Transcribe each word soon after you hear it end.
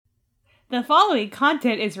The following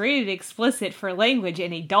content is rated explicit for language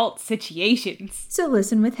in adult situations. So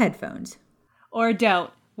listen with headphones. Or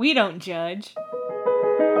don't. We don't judge.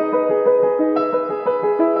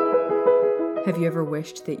 Have you ever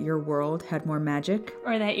wished that your world had more magic?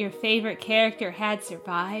 Or that your favorite character had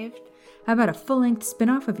survived? How about a full-length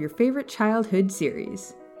spin-off of your favorite childhood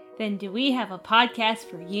series? Then do we have a podcast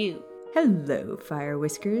for you. Hello, Fire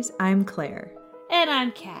Whiskers. I'm Claire. And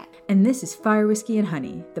I'm Kat. And this is Fire Whiskey and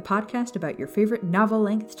Honey, the podcast about your favorite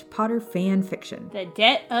novel-length Potter fan fiction. The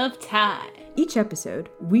Debt of Time. Each episode,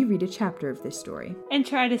 we read a chapter of this story. And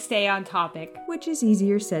try to stay on topic. Which is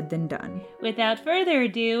easier said than done. Without further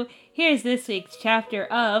ado, here's this week's chapter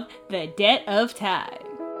of The Debt of Time.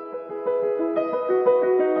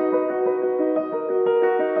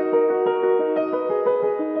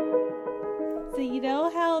 So you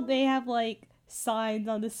know how they have signs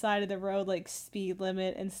on the side of the road, like speed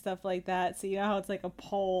limit and stuff like that? So you know how it's like a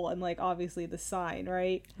pole and obviously the sign,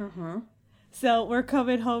 right? So we're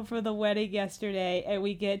coming home from the wedding yesterday, and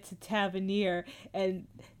we get to Tavernier, and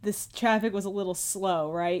this traffic was a little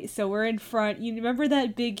slow, right? So we're in front. You remember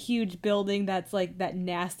that big, huge building that's like that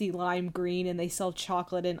nasty lime green, and they sell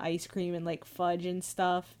chocolate and ice cream and fudge and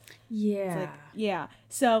stuff? Yeah. Yeah.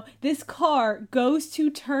 So this car goes to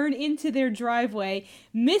turn into their driveway,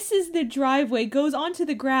 misses the driveway, goes onto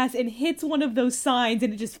the grass, and hits one of those signs,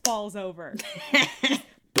 and it just falls over. Just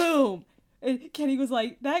boom. And Kenny was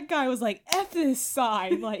like, that guy was like, F this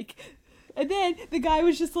sign, and then the guy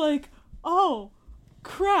was just like, oh,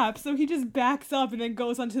 crap, so he just backs up and then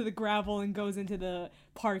goes onto the gravel and goes into the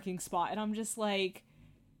parking spot, and I'm just like,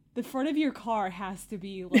 the front of your car has to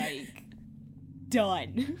be,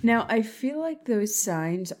 done. Now, I feel like those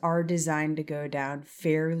signs are designed to go down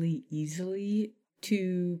fairly easily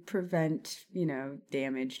to prevent,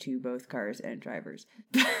 damage to both cars and drivers.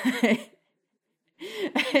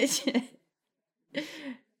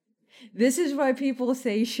 This is why people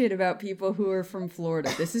say shit about people who are from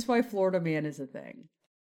Florida. This is why Florida man is a thing.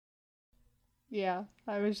 Yeah,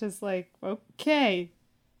 I was just like, okay,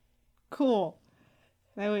 cool.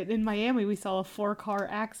 In Miami, we saw a 4-car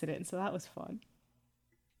accident, so that was fun.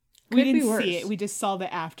 We didn't see it. We just saw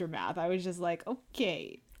the aftermath. I was just like,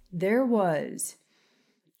 okay. There was,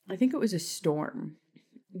 I think it was a storm,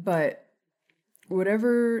 but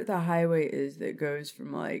whatever the highway is that goes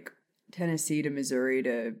from Tennessee to Missouri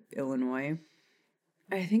to Illinois,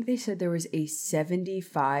 I think they said there was a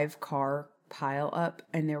 75-car pile up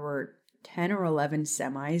and there were 10 or 11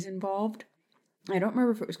 semis involved. I don't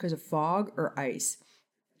remember if it was because of fog or ice,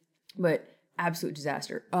 but absolute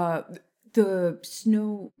disaster. The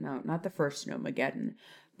snow, no, not the first Snowmageddon,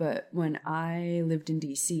 but when I lived in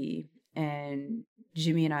DC and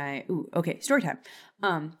Jimmy and I, story time.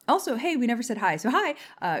 Also, hey, we never said hi. So hi,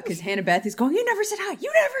 because Hannah Beth is going, you never said hi. You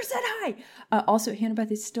never said hi. Also, Hannah Beth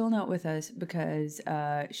is still not with us because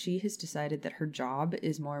she has decided that her job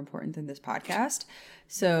is more important than this podcast.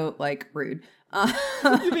 So, rude.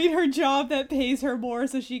 You mean her job that pays her more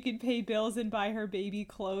so she can pay bills and buy her baby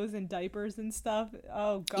clothes and diapers and stuff?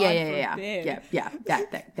 Oh, God forbid. Yeah,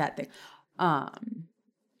 that thing.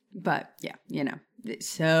 But, yeah, it's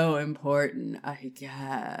so important, I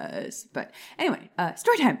guess. But anyway,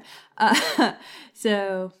 story time.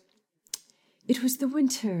 So it was the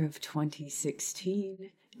winter of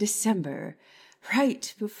 2016, December,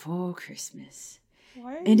 right before Christmas.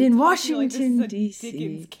 And in Washington, D.C.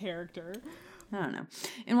 Dickens character. I don't know.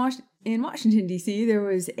 In Washington, D.C., there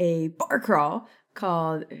was a bar crawl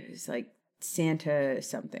called, it was Santa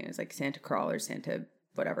something. It was Santa Crawl or Santa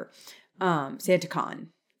whatever. Santa Con.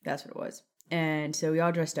 That's what it was. And so we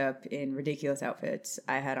all dressed up in ridiculous outfits.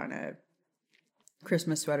 I had on a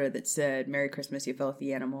Christmas sweater that said, Merry Christmas, you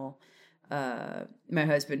filthy animal. My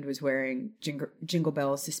husband was wearing Jingle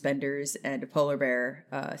Bell suspenders and a polar bear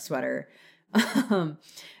sweater.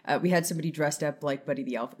 We had somebody dressed up like Buddy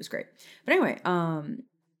the Elf. It was great. But anyway,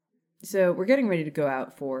 so we're getting ready to go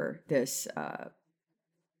out for this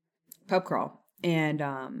pub crawl. And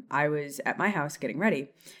I was at my house getting ready.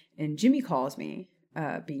 And Jimmy calls me.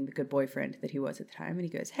 Being the good boyfriend that he was at the time. And he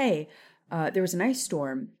goes, hey, there was an ice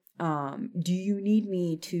storm. Do you need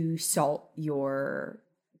me to salt your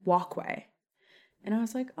walkway? And I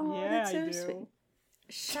was like, oh, yeah, that's so sweet.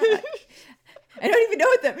 Shut up. I don't even know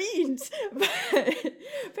what that means. But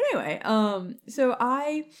anyway, so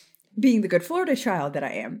I, being the good Florida child that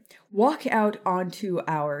I am, walk out onto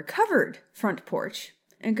our covered front porch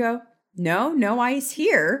and go, no ice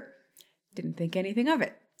here. Didn't think anything of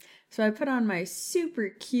it. So I put on my super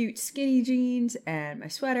cute skinny jeans and my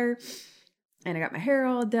sweater, and I got my hair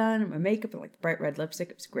all done, and my makeup, and the bright red lipstick.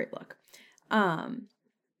 It was a great look.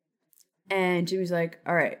 And Jimmy's like,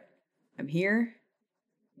 all right, I'm here.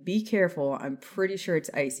 Be careful. I'm pretty sure it's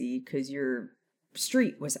icy because your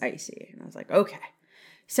street was icy. And I was like, okay.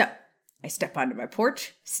 So I step onto my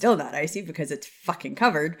porch, still not icy because it's fucking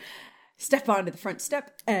covered. Step onto the front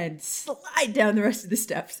step and slide down the rest of the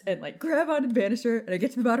steps and like grab onto the banister. And I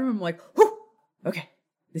get to the bottom and I'm like, whew, okay,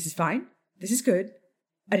 this is fine. This is good.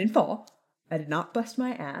 I didn't fall. I did not bust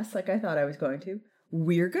my ass like I thought I was going to.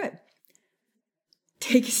 We're good.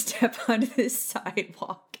 Take a step onto this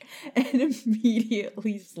sidewalk and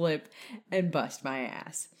immediately slip and bust my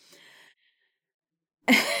ass.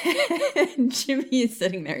 And Jimmy is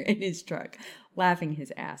sitting there in his truck laughing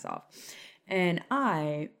his ass off. And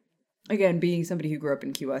I, again, being somebody who grew up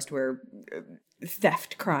in Key West where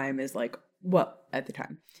theft crime is like, well, at the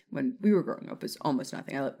time when we were growing up, was almost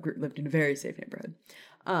nothing. I lived in a very safe neighborhood.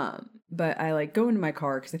 But I like go into my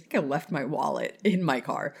car because I think I left my wallet in my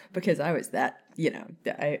car because I was that,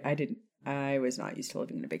 I was not used to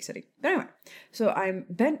living in a big city. But anyway, so I'm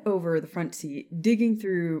bent over the front seat, digging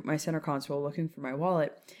through my center console, looking for my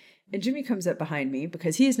wallet. And Jimmy comes up behind me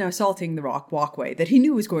because he is now salting the rock walkway that he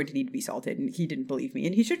knew was going to need to be salted. And he didn't believe me.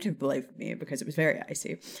 And he shouldn't have believed me because it was very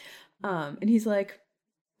icy. And he's like,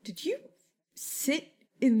 did you sit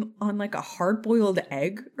on like a hard-boiled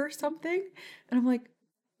egg or something? And I'm like,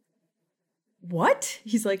 what?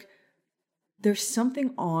 He's like, there's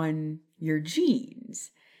something on your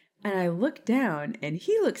jeans. And I look down and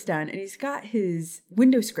he looks down and he's got his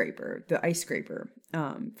window scraper, the ice scraper,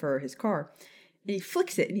 for his car. And he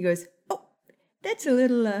flicks it and he goes, oh, that's a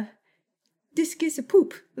little discus of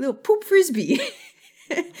poop, a little poop frisbee.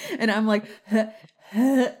 And I'm like, oh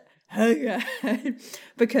God.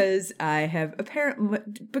 Because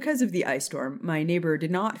because of the ice storm, my neighbor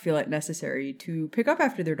did not feel it necessary to pick up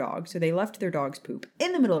after their dog. So they left their dog's poop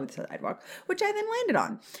in the middle of the sidewalk, which I then landed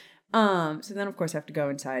on. So then of course I have to go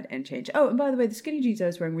inside and change. Oh, and by the way, the skinny jeans I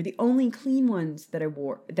was wearing were the only clean ones that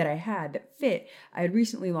I had that fit. I had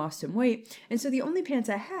recently lost some weight. And so the only pants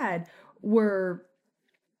I had were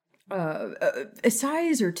a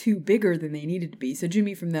size or two bigger than they needed to be. So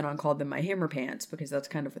Jimmy from then on called them my hammer pants because that's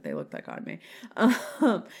kind of what they looked like on me.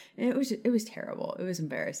 It was terrible. It was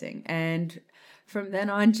embarrassing. And from then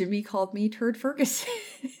on, Jimmy called me Turd Ferguson.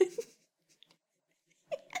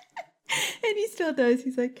 And he still does.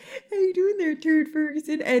 He's like, how you doing there, Turd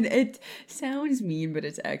Ferguson? And it sounds mean, but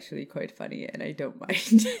it's actually quite funny, and I don't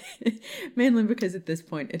mind. Mainly because at this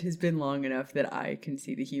point, it has been long enough that I can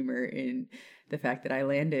see the humor in the fact that I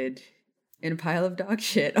landed in a pile of dog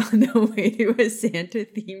shit on the way to a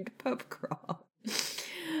Santa-themed pub crawl.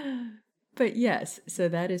 But yes, so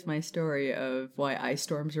that is my story of why ice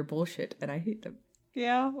storms are bullshit, and I hate them.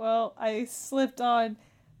 Yeah, well, I slipped on...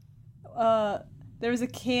 There was a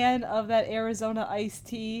can of that Arizona iced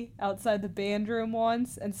tea outside the band room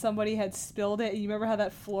once, and somebody had spilled it. And you remember how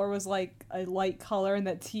that floor was like a light color and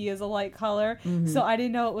that tea is a light color? Mm-hmm. So I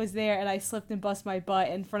didn't know it was there, and I slipped and bust my butt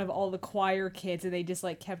in front of all the choir kids, and they just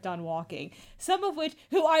like kept on walking. Some of which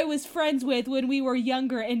who I was friends with when we were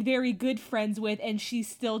younger and very good friends with, and she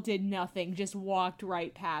still did nothing, just walked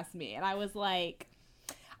right past me. And I was like...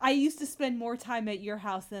 I used to spend more time at your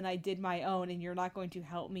house than I did my own, and you're not going to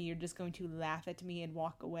help me. You're just going to laugh at me and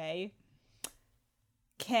walk away.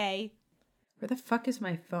 Okay. Where the fuck is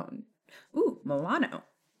my phone? Ooh, Milano.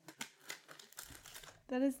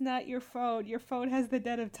 That is not your phone. Your phone has the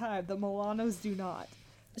dead of time. The Milanos do not.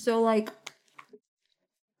 So, like,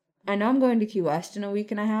 I know I'm going to Key West in a week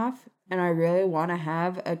and a half, and I really want to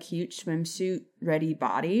have a cute swimsuit ready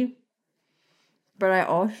body, but I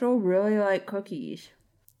also really like cookies.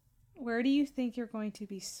 Where do you think you're going to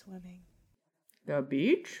be swimming? The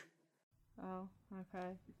beach? Oh,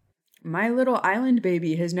 okay. My little island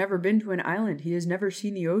baby has never been to an island. He has never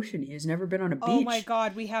seen the ocean. He has never been on a beach. Oh my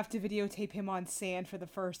God, we have to videotape him on sand for the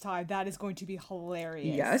first time. That is going to be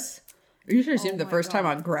hilarious. Yes. You should have seen him the first time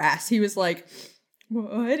on grass. He was like,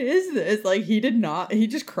 what is this? Like, he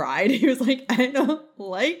just cried. He was like, I don't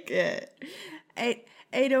like it.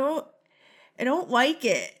 I don't like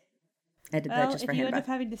it. I did that just for if you Hannah end Beth. up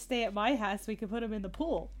having to stay at my house, we could put him in the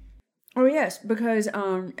pool. Oh, yes, because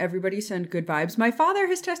everybody send good vibes. My father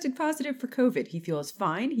has tested positive for COVID. He feels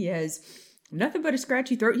fine. He has nothing but a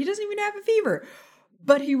scratchy throat. He doesn't even have a fever.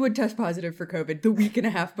 But he would test positive for COVID the week and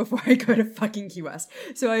a half before I go to fucking Key West.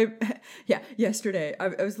 So yesterday,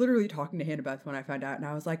 I was literally talking to Hannah Beth when I found out, and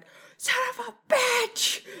I was like, son of a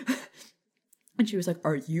bitch! And she was like,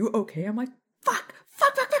 are you okay? I'm like, fuck.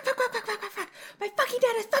 My fucking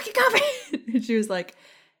dad is fucking COVID. And she was like,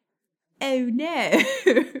 oh no.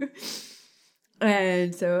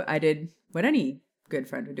 And so I did what any good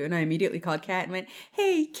friend would do. And I immediately called Kat and went,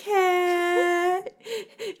 hey, Kat,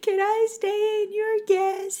 can I stay in your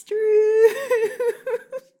guest room?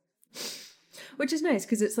 Which is nice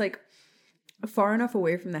because it's like far enough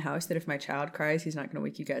away from the house that if my child cries, he's not going to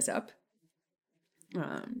wake you guys up.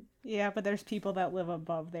 Yeah, but there's people that live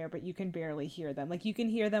above there, but you can barely hear them. Like, you can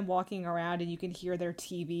hear them walking around and you can hear their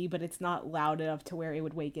TV, but it's not loud enough to where it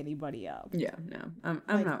would wake anybody up. Yeah, no, I'm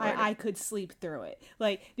Like, not worried. I could sleep through it.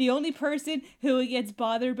 Like, the only person who it gets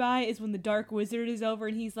bothered by is when the Dark Wizard is over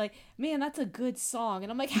and he's like, man, that's a good song.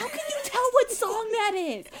 And I'm like, how can you tell what song that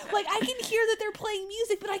is? Like, I can hear that they're playing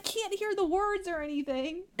music, but I can't hear the words or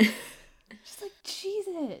anything. Just like,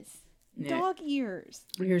 Jesus. Yeah. Dog ears.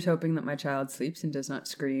 Here's hoping that my child sleeps and does not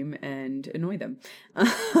scream and annoy them.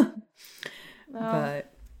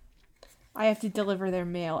 But I have to deliver their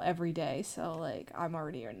mail every day, so like I'm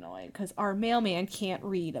already annoyed because our mailman can't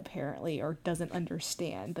read apparently or doesn't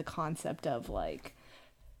understand the concept of like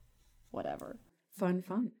whatever.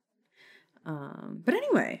 fun. But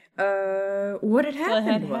anyway, what had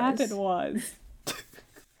happened was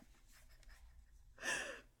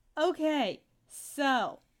okay,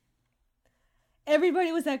 so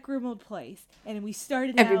everybody was at Grimald Place, and we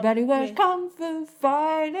started everybody out was with... kung fu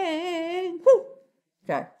fighting. Woo!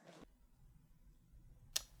 Okay.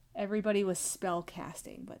 Everybody was spell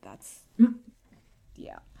casting, but that's...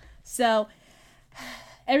 Yeah. So,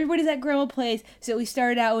 everybody's at Grimald Place, so we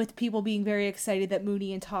started out with people being very excited that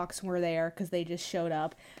Moody and Tox were there, because they just showed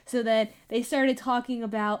up. So then, they started talking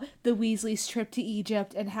about the Weasleys' trip to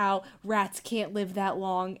Egypt, and how rats can't live that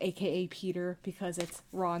long, aka Peter, because it's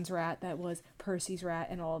Ron's rat that was Percy's rat,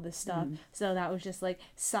 and all this stuff. So that was just, like,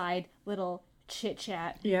 side little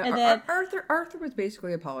chit-chat. Yeah, and then Arthur was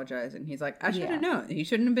basically apologizing. He's like, I should have known. He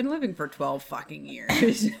shouldn't have been living for 12 fucking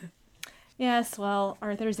years. Yes, well,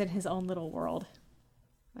 Arthur's in his own little world.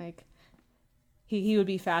 Like, he would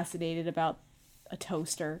be fascinated about a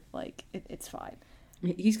toaster. Like, it's fine.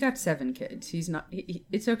 He's got 7 kids. He's not...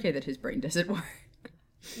 it's okay that his brain doesn't work.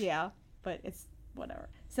 Yeah, but it's whatever.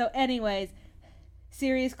 So anyways,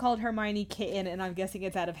 Sirius called Hermione kitten, and I'm guessing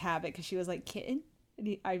it's out of habit because she was like, kitten?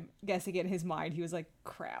 And I'm guessing in his mind he was like,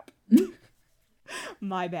 crap.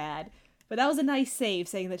 My bad. But that was a nice save,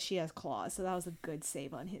 saying that she has claws, so that was a good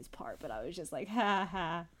save on his part, but I was just like, ha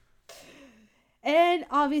ha. And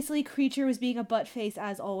obviously Creature was being a butt face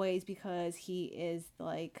as always because he is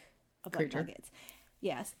like a butt nuggets.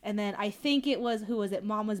 Yes. And then I think it was, who was it?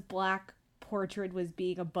 Mama's Black Portrait was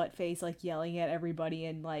being a butt face, like yelling at everybody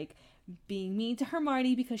and like being mean to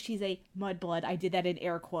Hermione because she's a mudblood. I did that in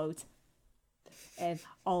air quotes. And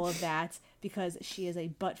all of that because she is a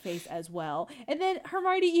butt face as well. And then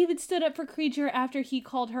Hermione even stood up for Creature after he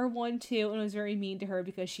called her one too and was very mean to her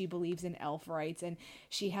because she believes in elf rights and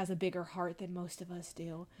she has a bigger heart than most of us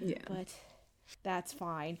do. Yeah. But that's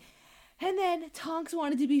fine. And then Tonks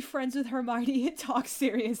wanted to be friends with Hermione and talk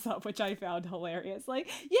Sirius up, which I found hilarious. Like,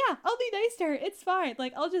 yeah, I'll be nice to her. It's fine.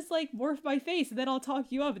 Like, I'll just, like, morph my face and then I'll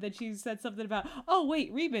talk you up. And then she said something about, oh,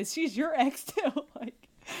 wait, Remus, she's your ex too. Like,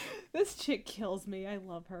 this chick kills me. I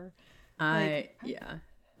love her. I'd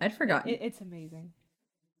forgotten. It's amazing.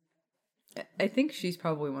 I think she's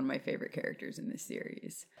probably one of my favorite characters in this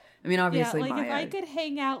series. I mean, obviously, yeah, like Maya. If I could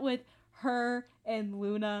hang out with her and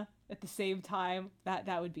Luna at the same time,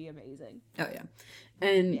 that would be amazing. Oh yeah,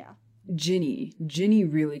 and yeah. Ginny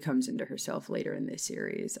really comes into herself later in this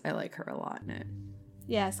series. I like her a lot in it.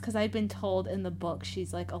 Yes, because I've been told in the book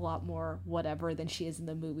she's like a lot more whatever than she is in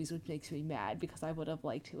the movies, which makes me mad because I would have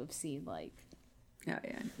liked to have seen like. Oh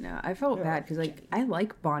yeah, no, I felt bad because like I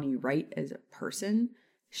like Bonnie Wright as a person.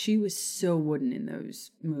 She was so wooden in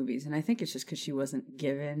those movies, and I think it's just because she wasn't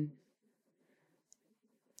given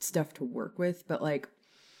stuff to work with. But like,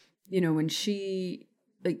 you know, when she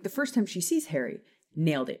like the first time she sees Harry,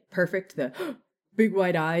 nailed it, perfect. The big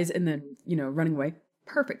wide eyes, and then running away.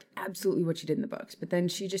 Perfect. Absolutely what she did in the books. But then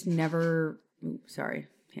she just never... Ooh, sorry,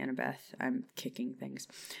 Hannah Beth. I'm kicking things.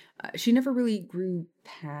 She never really grew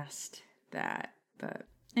past that. But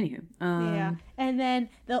anywho. Yeah. And then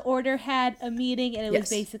the Order had a meeting, and it was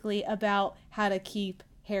basically about how to keep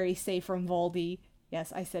Harry safe from Voldy.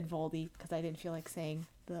 Yes, I said Voldy because I didn't feel like saying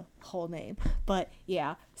the whole name. But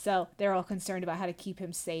yeah, so they're all concerned about how to keep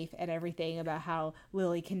him safe and everything, about how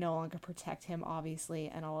Lily can no longer protect him, obviously,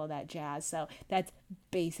 and all of that jazz. So that's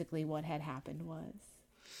basically what had happened was.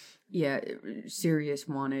 Yeah, Sirius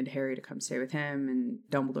wanted Harry to come stay with him, and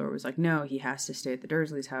Dumbledore was like, no, he has to stay at the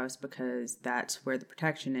Dursleys' house because that's where the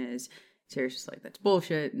protection is. Sirius was like, that's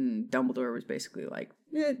bullshit, and Dumbledore was basically like,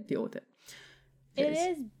 deal with it. It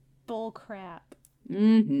is bull crap.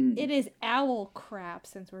 Mm-hmm. It is owl crap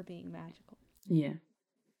since we're being magical. Yeah.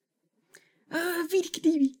 Vidi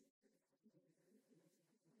Kedavra.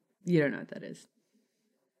 You don't know what that is.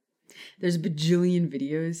 There's a bajillion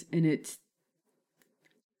videos, and it's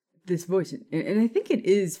this voice, and I think it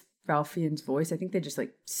is Ralph Fiennes' voice. I think they just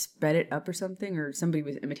like sped it up or something, or somebody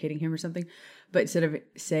was imitating him or something. But instead of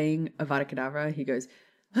saying Avada Kedavra, he goes,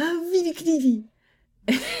 Avada Kedavra.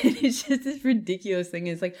 And it's just this ridiculous thing.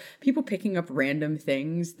 It's like people picking up random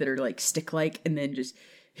things that are like stick-like and then just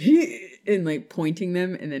and like pointing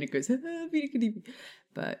them, and then it goes.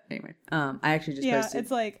 But anyway, I actually just posted.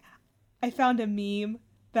 It's like I found a meme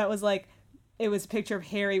that was like, it was a picture of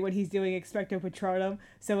Harry when he's doing Expecto Patronum.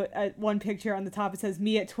 So one picture on the top, it says,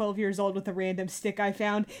 me at 12 years old with a random stick I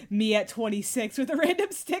found. Me at 26 with a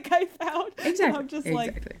random stick I found. Exactly. And I'm just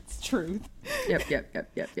like, it's truth. Yep.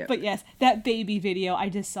 But yes, that baby video, I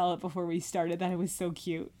just saw it before we started. That it was so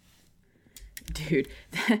cute. Dude,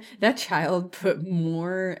 that child put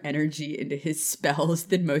more energy into his spells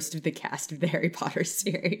than most of the cast of the Harry Potter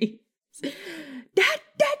series.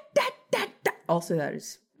 Also, that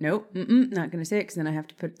is... Nope, not going to say it because then I have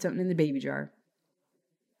to put something in the baby jar.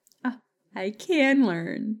 I can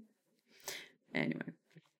learn. Anyway.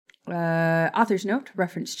 Author's note,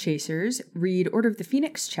 reference chasers, read Order of the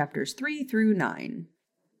Phoenix, chapters 3 through 9.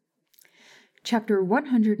 Chapter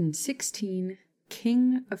 116,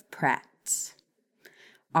 King of Prats.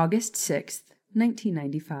 August 6th,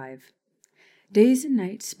 1995. Days and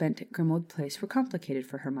nights spent at Grimmauld Place were complicated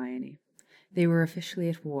for Hermione. They were officially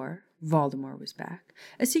at war. Voldemort was back.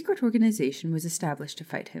 A secret organization was established to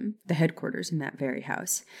fight him, the headquarters in that very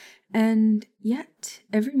house. And yet,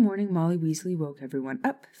 every morning Molly Weasley woke everyone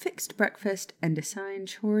up, fixed breakfast, and assigned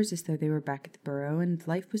chores as though they were back at the Burrow and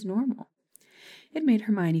life was normal. It made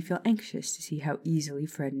Hermione feel anxious to see how easily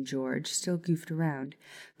Fred and George still goofed around,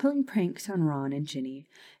 pulling pranks on Ron and Ginny.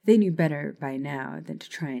 They knew better by now than to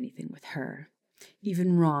try anything with her.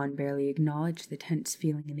 Even Ron barely acknowledged the tense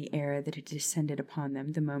feeling in the air that had descended upon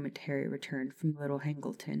them the moment Harry returned from Little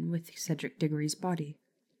Hangleton with Cedric Diggory's body.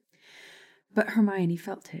 But Hermione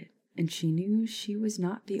felt it, and she knew she was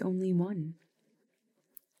not the only one.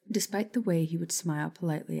 Despite the way he would smile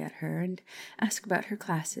politely at her and ask about her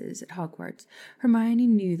classes at Hogwarts, Hermione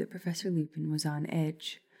knew that Professor Lupin was on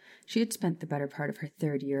edge. She had spent the better part of her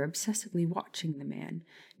third year obsessively watching the man,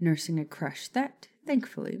 nursing a crush that,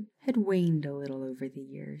 thankfully, had waned a little over the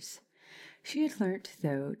years. She had learnt,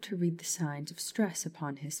 though, to read the signs of stress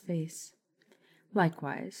upon his face.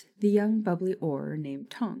 Likewise, the young bubbly Auror named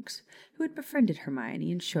Tonks, who had befriended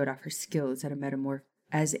Hermione and showed off her skills at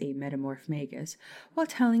as a metamorph magus, while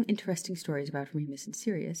telling interesting stories about Remus and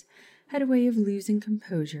Sirius, had a way of losing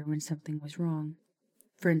composure when something was wrong.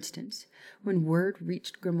 For instance, when word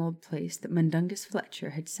reached Grimmauld Place that Mundungus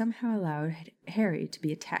Fletcher had somehow allowed Harry to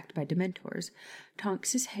be attacked by Dementors,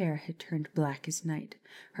 Tonks's hair had turned black as night,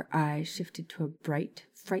 her eyes shifted to a bright,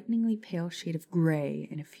 frighteningly pale shade of grey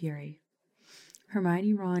in a fury.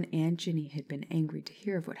 Hermione, Ron, and Ginny had been angry to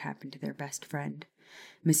hear of what happened to their best friend.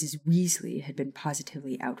 Mrs. Weasley had been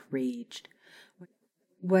positively outraged.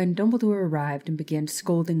 When Dumbledore arrived and began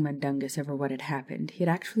scolding Mundungus over what had happened, he had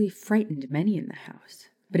actually frightened many in the house.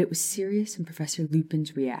 But it was Sirius and Professor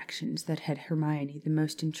Lupin's reactions that had Hermione the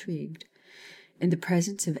most intrigued. In the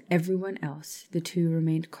presence of everyone else, the two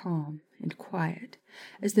remained calm and quiet,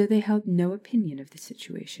 as though they held no opinion of the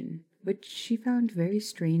situation, which she found very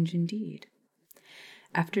strange indeed.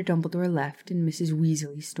 After Dumbledore left and Mrs.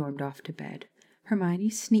 Weasley stormed off to bed, Hermione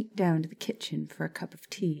sneaked down to the kitchen for a cup of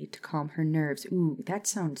tea to calm her nerves. Ooh, that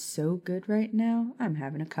sounds so good right now. I'm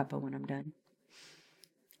having a cuppa when I'm done.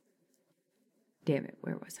 Damn it,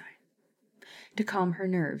 where was I? To calm her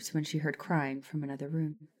nerves when she heard crying from another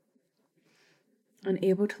room.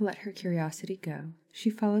 Unable to let her curiosity go, she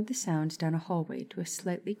followed the sounds down a hallway to a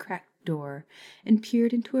slightly cracked door and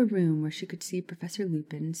peered into a room where she could see Professor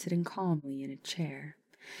Lupin sitting calmly in a chair.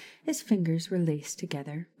 His fingers were laced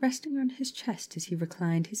together, resting on his chest as he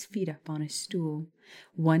reclined his feet up on a stool,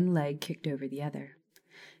 one leg kicked over the other.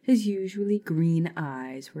 His usually green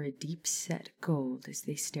eyes were a deep-set gold as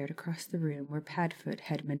they stared across the room where Padfoot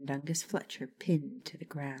had Mundungus Fletcher pinned to the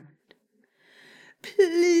ground.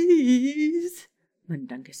 "Please,"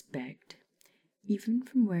 Mundungus begged. Even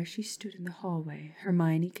from where she stood in the hallway,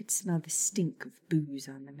 Hermione could smell the stink of booze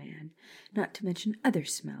on the man, not to mention other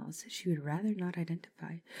smells that she would rather not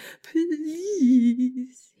identify.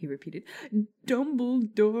 "Please," he repeated.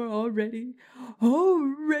 "Dumbledore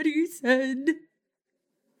already said—"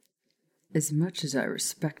 "As much as I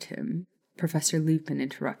respect him," Professor Lupin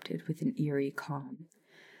interrupted with an eerie calm,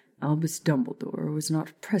 "Albus Dumbledore was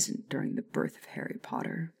not present during the birth of Harry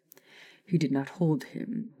Potter. He did not hold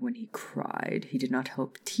him when he cried. He did not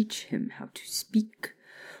help teach him how to speak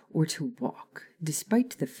or to walk,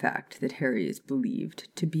 despite the fact that Harry is believed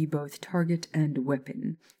to be both target and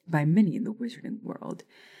weapon by many in the wizarding world.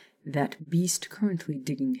 That beast currently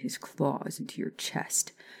digging his claws into your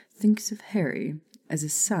chest thinks of Harry as a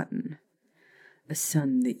son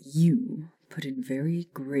that you put in very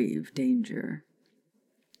grave danger.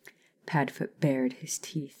 Padfoot bared his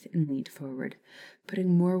teeth and leaned forward,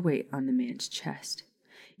 putting more weight on the man's chest.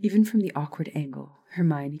 Even from the awkward angle,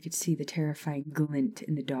 Hermione could see the terrifying glint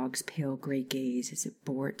in the dog's pale gray gaze as it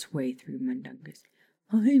bore its way through Mundungus.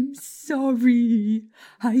 I'm sorry.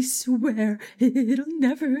 I swear it'll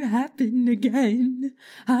never happen again.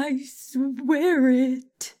 I swear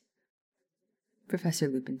it. Professor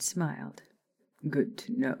Lupin smiled. Good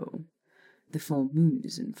to know. The full moon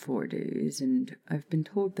is in 4 days, and I've been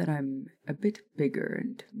told that I'm a bit bigger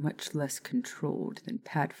and much less controlled than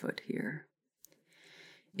Padfoot here.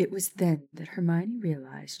 It was then that Hermione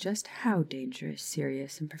realized just how dangerous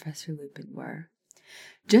Sirius and Professor Lupin were,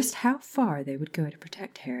 just how far they would go to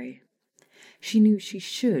protect Harry. She knew she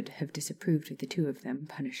should have disapproved of the two of them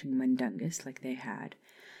punishing Mundungus like they had,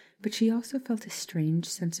 but she also felt a strange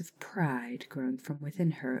sense of pride growing from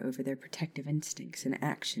within her over their protective instincts and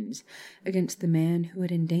actions against the man who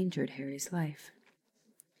had endangered Harry's life.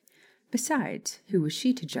 Besides, who was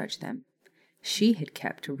she to judge them? She had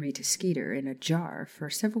kept Rita Skeeter in a jar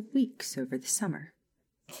for several weeks over the summer.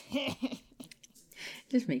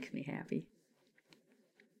 Just makes me happy.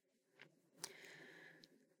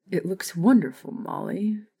 It looks wonderful,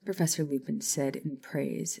 Molly, Professor Lupin said in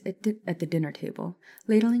praise at the dinner table,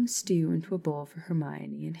 ladling stew into a bowl for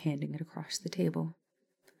Hermione and handing it across the table.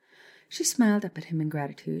 She smiled up at him in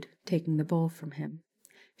gratitude, taking the bowl from him.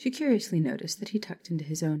 She curiously noticed that he tucked into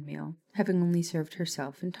his own meal, having only served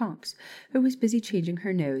herself and Tonks, who was busy changing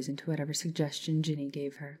her nose into whatever suggestion Ginny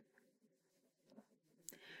gave her.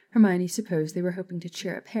 Hermione supposed they were hoping to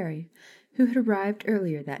cheer up Harry, who had arrived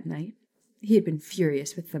earlier that night. He had been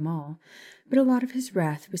furious with them all, but a lot of his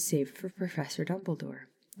wrath was saved for Professor Dumbledore.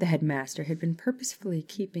 The headmaster had been purposefully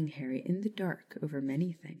keeping Harry in the dark over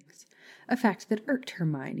many things, a fact that irked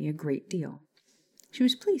Hermione a great deal. She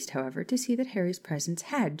was pleased, however, to see that Harry's presence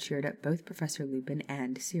had cheered up both Professor Lupin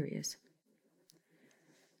and Sirius.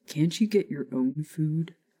 "Can't you get your own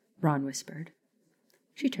food?" Ron whispered.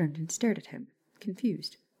 She turned and stared at him,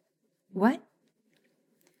 confused. "What?"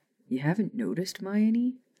 "You haven't noticed,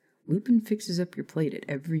 Hermione? Lupin fixes up your plate at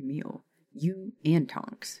every meal. You and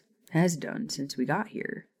Tonks. Has done since we got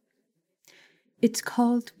here." "It's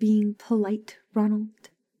called being polite,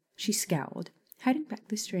 Ronald." She scowled, hiding back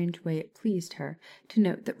the strange way it pleased her to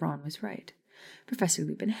note that Ron was right. Professor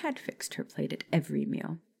Lupin had fixed her plate at every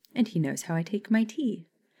meal, and he knows how I take my tea,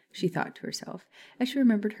 she thought to herself, as she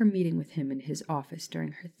remembered her meeting with him in his office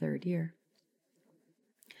during her 3rd year.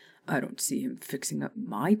 "I don't see him fixing up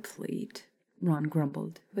my plate," Ron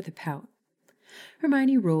grumbled, with a pout.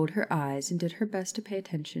 Hermione rolled her eyes and did her best to pay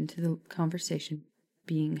attention to the conversation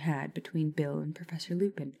being had between Bill and Professor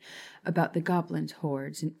Lupin about the goblins'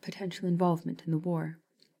 hordes and potential involvement in the war.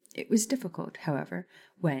 It was difficult, however,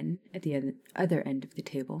 when, at the other end of the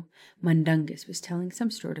table, Mundungus was telling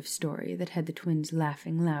some sort of story that had the twins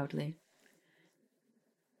laughing loudly.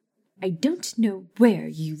 "I don't know where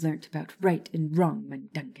you learnt about right and wrong,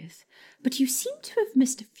 Mundungus, but you seem to have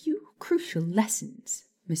missed a few crucial lessons,"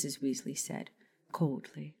 Mrs. Weasley said,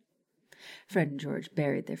 coldly. Fred and George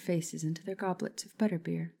buried their faces into their goblets of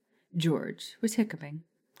butterbeer. George was hiccuping.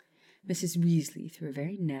 Mrs. Weasley threw a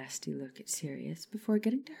very nasty look at Sirius before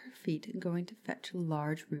getting to her feet and going to fetch a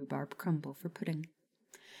large rhubarb crumble for pudding.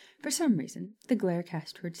 For some reason, the glare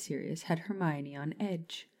cast toward Sirius had Hermione on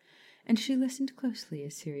edge, and she listened closely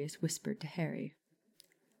as Sirius whispered to Harry,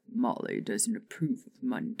 "Molly doesn't approve of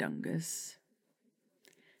Mundungus."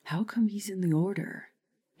 "How come he's in the Order?"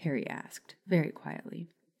 Harry asked, very quietly.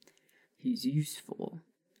 "He's useful,"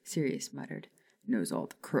 Sirius muttered. "Knows all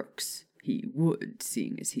the crooks. He would,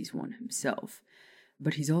 seeing as he's one himself.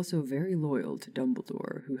 But he's also very loyal to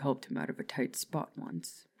Dumbledore, who helped him out of a tight spot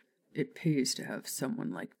once. It pays to have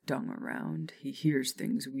someone like Dung around. He hears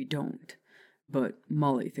things we don't. But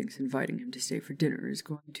Molly thinks inviting him to stay for dinner is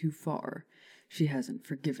going too far. She hasn't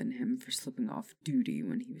forgiven him for slipping off duty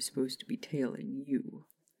when he was supposed to be tailing you."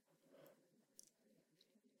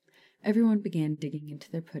 Everyone began digging into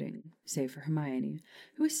their pudding, save for Hermione,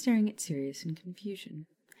 who was staring at Sirius in confusion.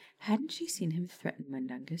 Hadn't she seen him threaten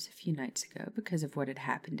Mundungus a few nights ago because of what had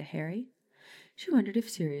happened to Harry? She wondered if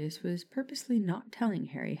Sirius was purposely not telling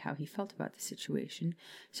Harry how he felt about the situation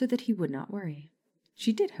so that he would not worry.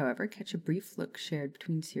 She did, however, catch a brief look shared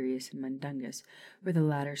between Sirius and Mundungus, where the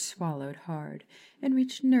latter swallowed hard and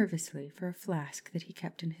reached nervously for a flask that he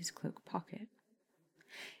kept in his cloak pocket.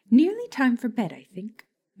 "Nearly time for bed, I think,"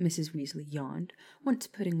 Mrs. Weasley yawned, once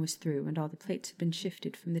pudding was through and all the plates had been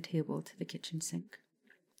shifted from the table to the kitchen sink.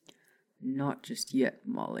 Not just yet,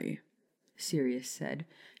 Molly, Sirius said,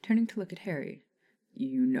 turning to look at Harry.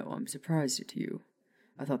 You know I'm surprised at you.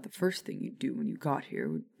 I thought the first thing you'd do when you got here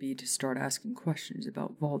would be to start asking questions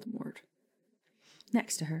about Voldemort.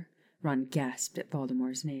 Next to her, Ron gasped at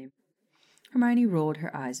Voldemort's name. Hermione rolled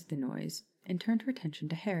her eyes at the noise and turned her attention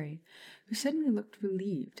to Harry, who suddenly looked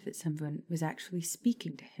relieved that someone was actually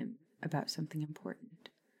speaking to him about something important.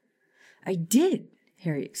 I did,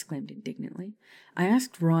 Harry exclaimed indignantly. I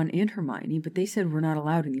asked Ron and Hermione, but they said we're not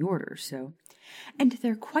allowed in the Order, so... And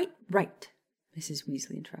they're quite right, Mrs.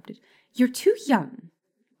 Weasley interrupted. You're too young.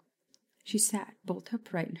 She sat bolt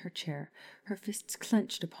upright in her chair, her fists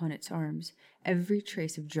clenched upon its arms, every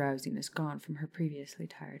trace of drowsiness gone from her previously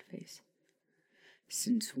tired face.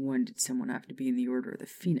 Since when did someone have to be in the Order of the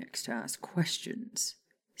Phoenix to ask questions?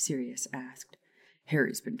 Sirius asked.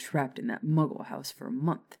 Harry's been trapped in that Muggle house for a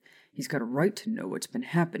month. He's got a right to know what's been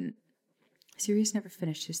happening. Sirius never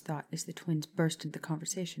finished his thought as the twins burst into the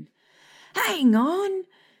conversation. Hang on!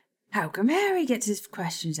 How come Harry gets his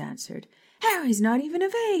questions answered? Harry's not even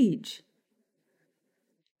of age.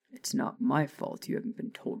 It's not my fault you haven't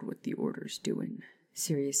been told what the Order's doing,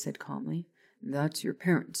 Sirius said calmly. That's your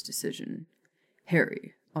parents' decision.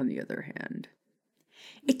 Harry, on the other hand.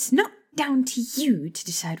 It's not down to you to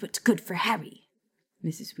decide what's good for Harry,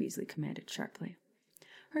 Mrs. Weasley commanded sharply.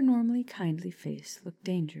 Her normally kindly face looked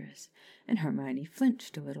dangerous, and Hermione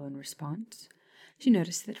flinched a little in response. She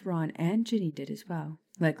noticed that Ron and Ginny did as well,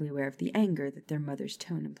 likely aware of the anger that their mother's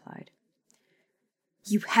tone implied.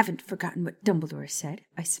 You haven't forgotten what Dumbledore said,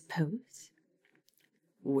 I suppose?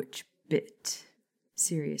 Which bit?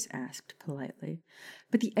 Sirius asked politely,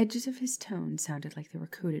 but the edges of his tone sounded like they were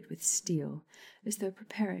coated with steel, as though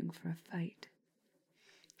preparing for a fight.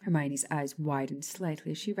 Hermione's eyes widened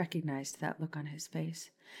slightly as she recognized that look on his face,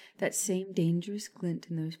 that same dangerous glint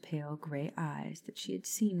in those pale gray eyes that she had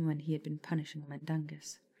seen when he had been punishing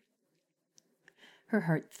Mundungus. Her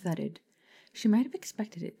heart thudded. She might have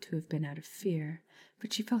expected it to have been out of fear,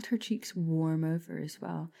 but she felt her cheeks warm over as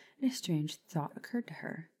well, and a strange thought occurred to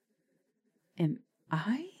her. Am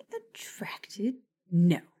I attracted?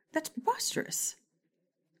 No, that's preposterous.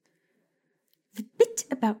 The bit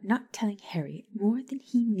about not telling Harry more than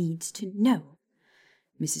he needs to know,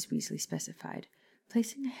 Mrs. Weasley specified,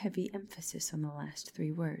 placing a heavy emphasis on the last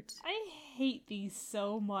 3 words. I hate these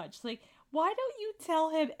so much. Like, why don't you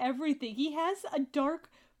tell him everything? He has a dark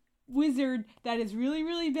wizard that is really,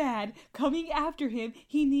 really bad coming after him.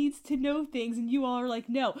 He needs to know things, and you all are like,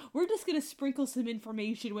 no, we're just gonna sprinkle some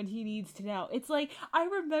information when he needs to know. It's like, I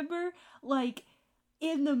remember, like,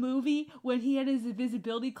 in the movie when he had his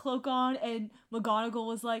invisibility cloak on and McGonagall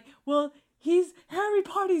was like, well, he's Harry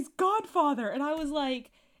Potter's godfather. And I was like,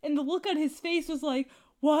 and the look on his face was like,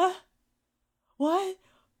 what? What?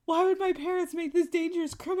 Why would my parents make this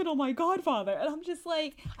dangerous criminal my godfather? And I'm just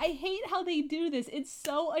like, I hate how they do this. It's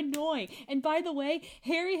so annoying. And by the way,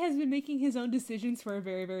 Harry has been making his own decisions for a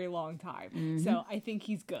very, very long time. Mm-hmm. So I think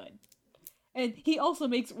he's good. And he also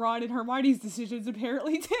makes Ron and Hermione's decisions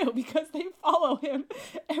apparently too, because they follow him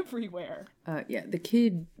everywhere. Yeah, the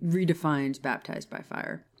kid redefines baptized by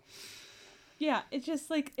fire. Yeah, it's just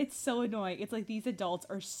like, it's so annoying. It's like, these adults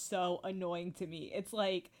are so annoying to me. It's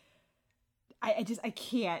like, I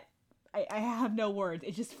can't. I have no words.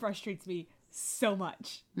 It just frustrates me so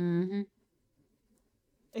much. Mm-hmm.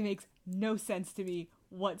 It makes no sense to me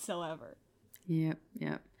whatsoever. Yep.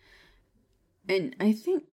 And I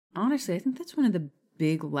think, honestly, I think that's one of the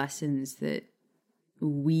big lessons that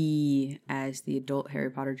we, as the adult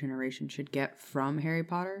Harry Potter generation, should get from Harry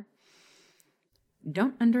Potter.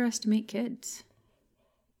 Don't underestimate kids.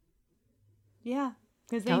 Yeah.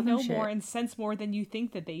 Because they know more and sense more than you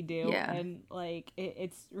think that they do. Yeah. And, like,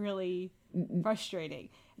 it's really frustrating.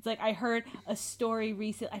 It's like, I heard a story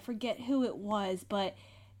recently, I forget who it was, but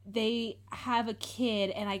they have a kid,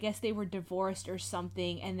 and I guess they were divorced or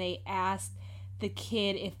something, and they asked the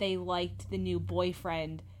kid if they liked the new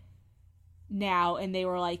boyfriend now, and they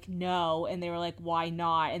were like, no, and they were like, why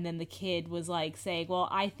not? And then the kid was like saying, well,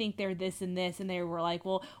 I think they're this and this, and they were like,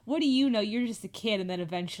 well, what do you know? You're just a kid. And then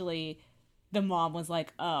eventually the mom was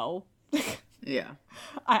like, oh. Yeah.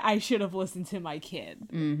 I should have listened to my kid.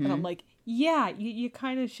 Mm-hmm. And I'm like, yeah, you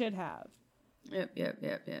kind of should have. Yep.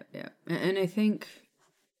 And I think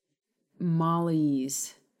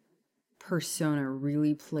Molly's persona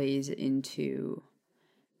really plays into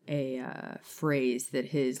a phrase that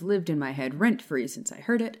has lived in my head rent-free since I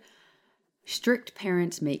heard it. Strict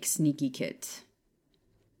parents make sneaky kids.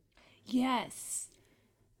 Yes.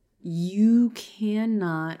 You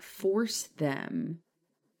cannot force them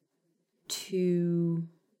to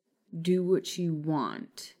do what you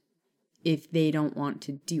want if they don't want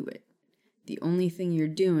to do it. The only thing you're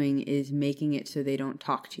doing is making it so they don't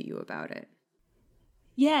talk to you about it.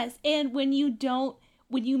 Yes, and when you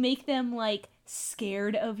make them like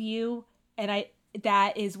scared of you,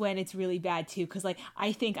 that is when it's really bad too, because like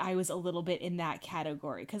I think I was a little bit in that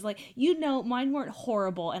category, because like, mine weren't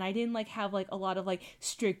horrible, and I didn't like have like a lot of like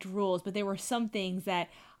strict rules, but there were some things that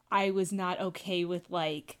I was not okay with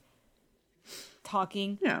like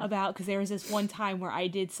talking about, because there was this one time where I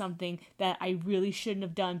did something that I really shouldn't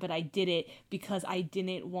have done, but I did it because I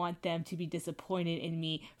didn't want them to be disappointed in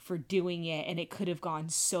me for doing it, and it could have gone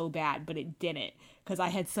so bad, but it didn't, because I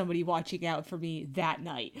had somebody watching out for me that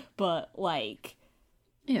night. But like,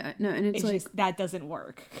 yeah, no, and it's like just, that doesn't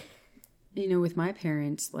work. With my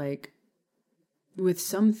parents, like, with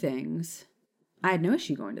some things, I had no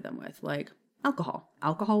issue going to them with, like, alcohol.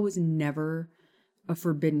 Alcohol was never a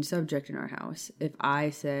forbidden subject in our house. If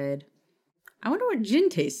I said, I wonder what gin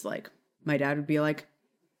tastes like, my dad would be like,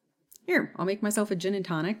 here, I'll make myself a gin and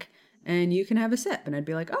tonic, and you can have a sip. And I'd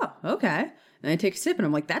be like, oh, okay. And I'd take a sip, and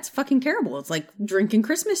I'm like, that's fucking terrible. It's like drinking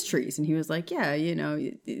Christmas trees. And he was like, yeah,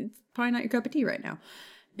 it's probably not your cup of tea right now.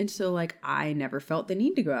 And so, like, I never felt the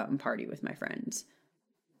need to go out and party with my friends.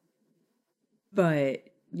 But,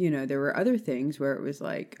 there were other things where it was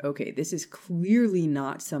like, okay, this is clearly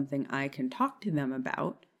not something I can talk to them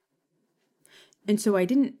about. And so I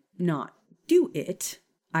didn't not do it.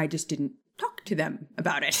 I just didn't talk to them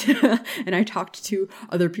about it. And I talked to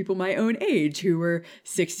other people my own age who were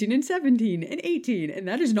 16 and 17 and 18. And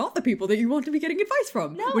that is not the people that you want to be getting advice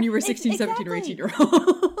from when you were 16, 17, or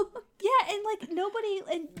 18-year-old. Yeah, and like nobody,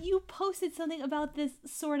 and you posted something about this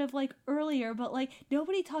sort of like earlier, but like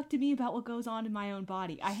nobody talked to me about what goes on in my own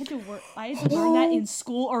body. I had to learn that in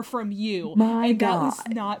school or from you. My God. That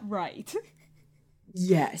was not right.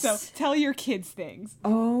 Yes. So tell your kids things.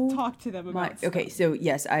 Talk to them about stuff. Okay, so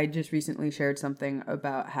yes, I just recently shared something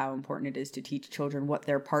about how important it is to teach children what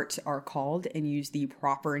their parts are called and use the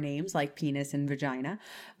proper names like penis and vagina.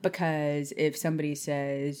 Because if somebody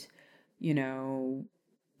says,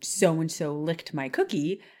 so-and-so licked my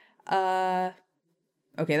cookie, okay,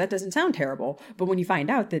 that doesn't sound terrible. But when you find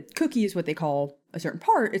out that cookie is what they call a certain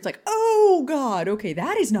part, it's like, oh God, okay,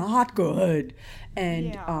 that is not good.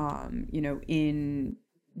 And, in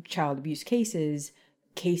child abuse cases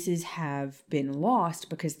have been lost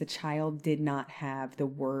because the child did not have the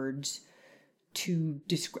words to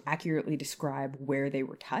accurately describe where they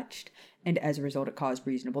were touched. And as a result, it caused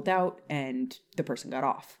reasonable doubt and the person got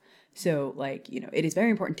off. So, like, it is very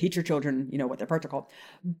important to teach your children, what their parts are called.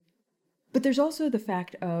 But there's also the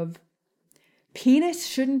fact of penis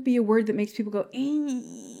shouldn't be a word that makes people go,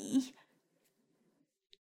 eee.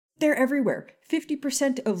 They're everywhere.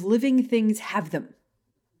 50% of living things have them.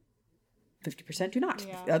 50% do not.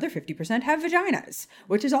 Yeah. The other 50% have vaginas,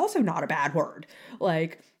 which is also not a bad word.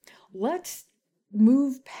 Like, let's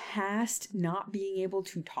move past not being able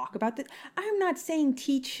to talk about this. I'm not saying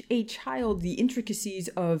teach a child the intricacies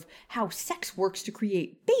of how sex works to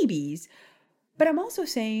create babies, but I'm also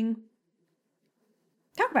saying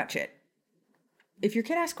talk about shit. If your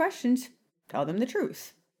kid asks questions, tell them the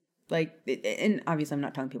truth. Like, and obviously I'm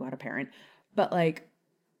not telling people how to parent, but like,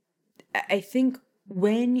 I think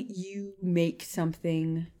when you make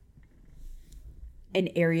something an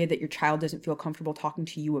area that your child doesn't feel comfortable talking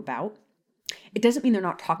to you about, it doesn't mean they're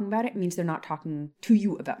not talking about it. It means they're not talking to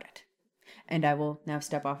you about it. And I will now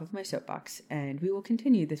step off of my soapbox and we will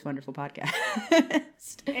continue this wonderful podcast.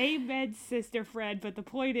 Amen, Sister Fred. But the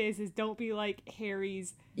point is don't be like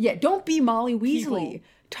Harry's. Yeah, don't be Molly Weasley. People.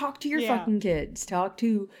 Talk to your fucking kids. Talk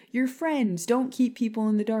to your friends. Don't keep people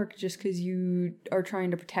in the dark just because you are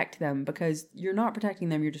trying to protect them, because you're not protecting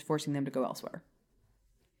them. You're just forcing them to go elsewhere.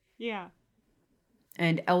 Yeah.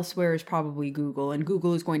 And elsewhere is probably Google, and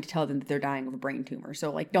Google is going to tell them that they're dying of a brain tumor. So,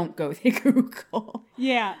 like, don't go with Google.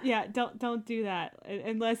 Yeah, don't do that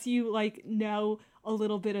unless you like know a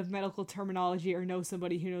little bit of medical terminology or know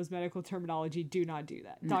somebody who knows medical terminology. Do not do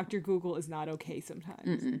that. Dr. Google is not okay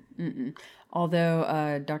sometimes.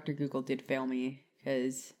 Although Dr. Google did fail me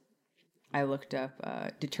because I looked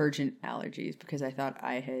up detergent allergies because I thought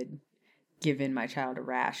I had given my child a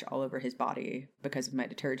rash all over his body because of my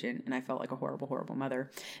detergent, and I felt like a horrible, horrible mother.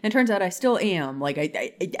 And it turns out I still am. Like,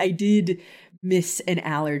 I did miss an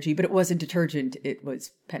allergy, but it wasn't detergent. It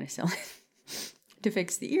was penicillin to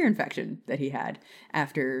fix the ear infection that he had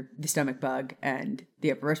after the stomach bug and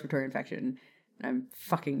the upper respiratory infection. And I'm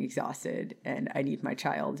fucking exhausted, and I need my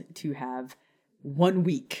child to have 1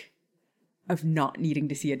 week of not needing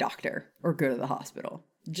to see a doctor or go to the hospital.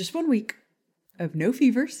 Just 1 week of no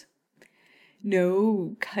fevers,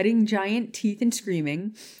 no cutting giant teeth and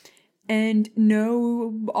screaming, and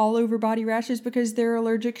no all over body rashes because they're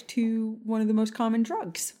allergic to one of the most common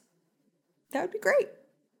drugs. That would be great.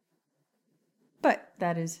 But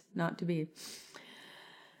that is not to be.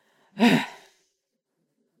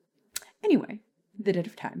 Anyway, the dead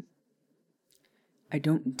of time. I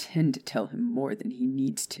don't intend to tell him more than he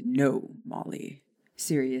needs to know, Molly,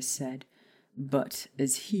 Sirius said. But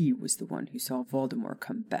as he was the one who saw Voldemort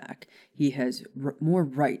come back, he has more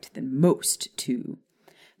right than most to...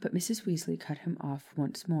 But Mrs. Weasley cut him off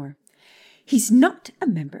once more. He's not a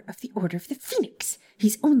member of the Order of the Phoenix.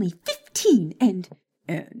 He's only 15 and...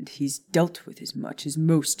 And he's dealt with as much as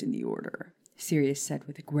most in the Order, Sirius said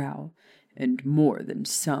with a growl, and more than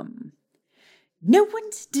some. No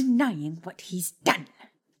one's denying what he's done,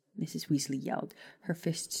 Mrs. Weasley yelled, her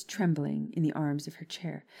fists trembling in the arms of her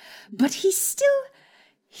chair. But he's still...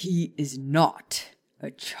 He is not a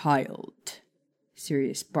child,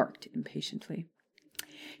 Sirius barked impatiently.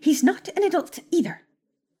 He's not an adult either,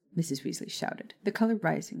 Mrs. Weasley shouted, the color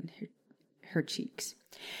rising in her cheeks.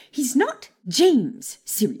 He's not James,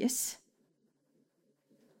 Sirius.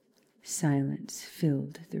 Silence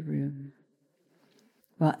filled the room,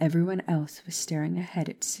 while everyone else was staring ahead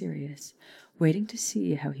at Sirius, waiting to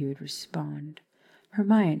see how he would respond.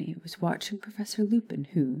 Hermione was watching Professor Lupin,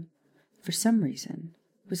 who, for some reason,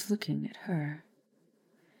 was looking at her.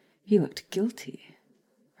 He looked guilty.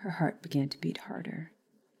 Her heart began to beat harder.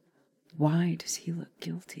 Why does he look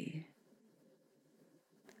guilty?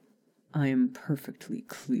 I am perfectly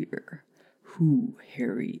clear who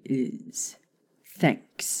Harry is.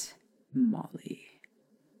 Thanks, Molly,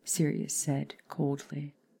 Sirius said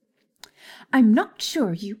coldly. I'm not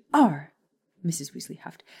sure you are, Mrs. Weasley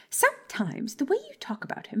huffed. Sometimes, the way you talk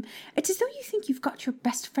about him, it's as though you think you've got your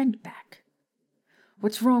best friend back.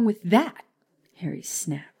 What's wrong with that? Harry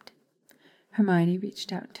snapped. Hermione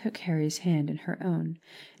reached out and took Harry's hand in her own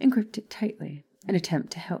and gripped it tightly, an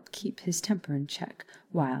attempt to help keep his temper in check,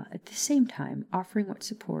 while at the same time offering what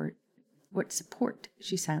support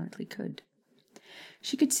she silently could.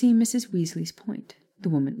 She could see Mrs. Weasley's point. The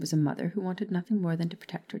woman was a mother who wanted nothing more than to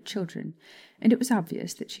protect her children, and it was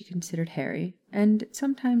obvious that she considered Harry, and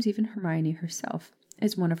sometimes even Hermione herself,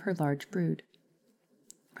 as one of her large brood.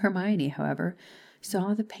 Hermione, however,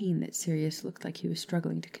 saw the pain that Sirius looked like he was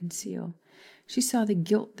struggling to conceal. She saw the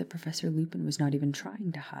guilt that Professor Lupin was not even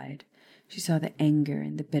trying to hide. She saw the anger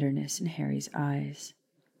and the bitterness in Harry's eyes.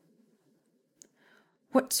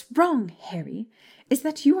 What's wrong, Harry, is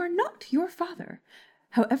that you are not your father,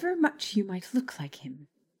 however much you might look like him,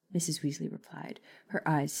 Mrs. Weasley replied, her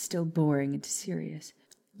eyes still boring into Sirius.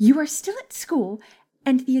 You are still at school,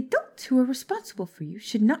 and the adults who are responsible for you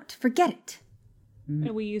should not forget it.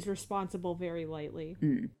 And we use responsible very lightly.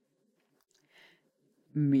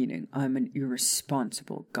 Meaning I'm an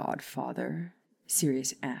irresponsible godfather?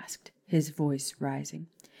 Sirius asked, his voice rising.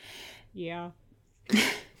 Yeah.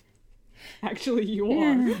 Actually, you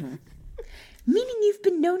are. Meaning you've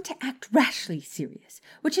been known to act rashly, Sirius,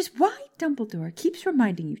 which is why Dumbledore keeps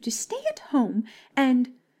reminding you to stay at home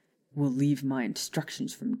and... We'll leave my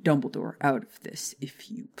instructions from Dumbledore out of this,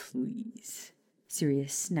 if you please,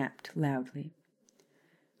 Sirius snapped loudly.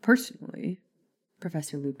 Personally,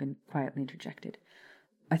 Professor Lupin quietly interjected,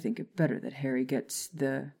 I think it better that Harry gets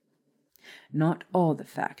not all the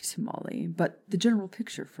facts, Molly, but the general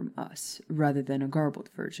picture from us, rather than a garbled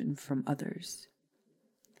version from others.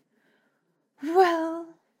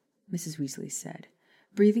 Well, Mrs. Weasley said,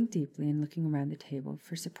 breathing deeply and looking around the table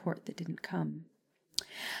for support that didn't come.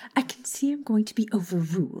 I can see I'm going to be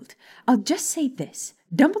overruled. I'll just say this.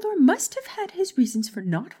 Dumbledore must have had his reasons for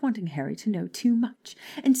not wanting Harry to know too much,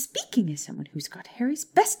 and speaking as someone who's got Harry's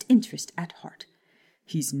best interest at heart.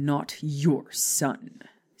 He's not your son,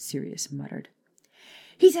 Sirius muttered.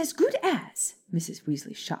 He's as good as, Mrs.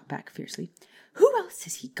 Weasley shot back fiercely. Who else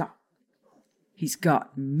has he got? He's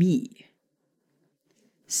got me.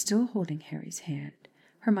 Still holding Harry's hand,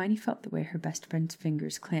 Hermione felt the way her best friend's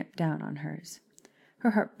fingers clamped down on hers.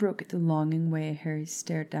 Her heart broke at the longing way Harry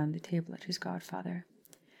stared down the table at his godfather.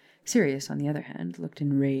 Sirius, on the other hand, looked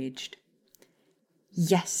enraged.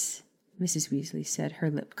 Yes, Mrs. Weasley said, her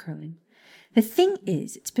lip curling. The thing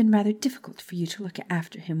is, it's been rather difficult for you to look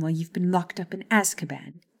after him while you've been locked up in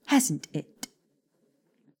Azkaban, hasn't it?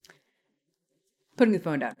 Putting the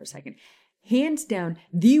phone down for a second. Hands down,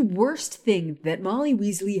 the worst thing that Molly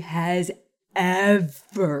Weasley has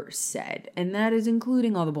ever said. And that is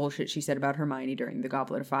including all the bullshit she said about Hermione during the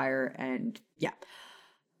Goblet of Fire. And yeah.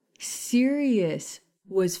 Sirius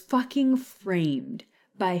was fucking framed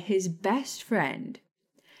by his best friend.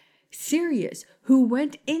 Sirius, who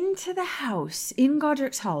went into the house in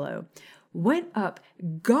Godric's Hollow went up,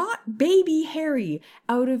 got baby Harry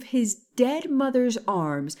out of his dead mother's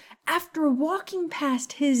arms after walking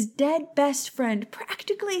past his dead best friend,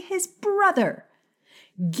 practically his brother,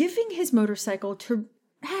 giving his motorcycle to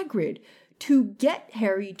Hagrid to get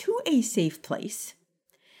Harry to a safe place,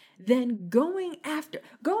 then going after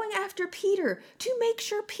Peter to make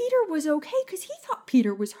sure Peter was okay because he thought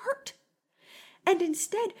Peter was hurt. And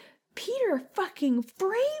instead, Peter fucking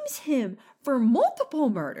frames him for multiple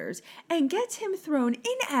murders and gets him thrown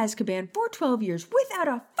in Azkaban for 12 years without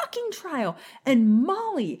a fucking trial. And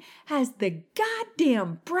Molly has the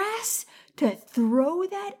goddamn brass to throw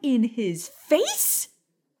that in his face?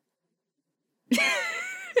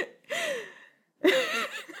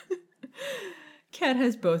 Cat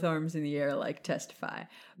has both arms in the air like Testify.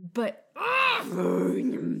 But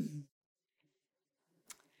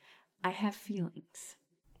I have feelings.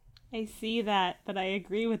 I see that, but I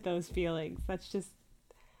agree with those feelings. That's just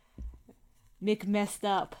Mick messed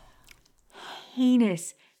up.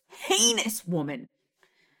 Heinous woman.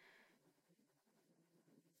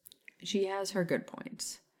 She has her good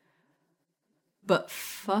points. But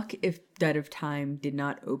fuck if Dead of Time did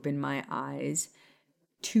not open my eyes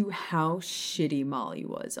to how shitty Molly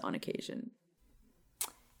was on occasion.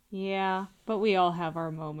 Yeah, but we all have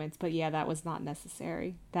our moments. But yeah, that was not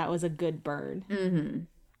necessary. That was a good burn. Mm-hmm.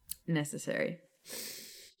 Necessary.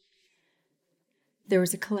 There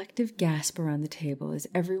was a collective gasp around the table as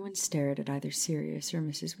everyone stared at either Sirius or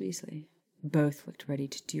Mrs. Weasley. Both looked ready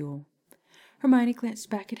to duel. Hermione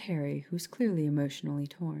glanced back at Harry, who was clearly emotionally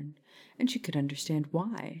torn, and she could understand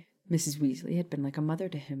why. Mrs. Weasley had been like a mother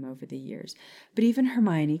to him over the years, but even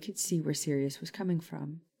Hermione could see where Sirius was coming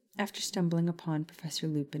from. After stumbling upon Professor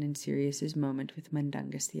Lupin and Sirius's moment with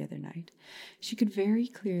Mundungus the other night, she could very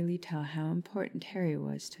clearly tell how important Harry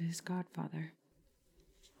was to his godfather.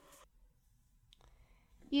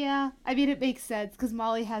 Yeah, I mean, it makes sense, because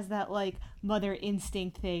Molly has that, like, mother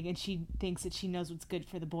instinct thing, and she thinks that she knows what's good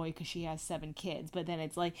for the boy because she has 7 kids, but then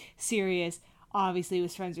it's like, Sirius obviously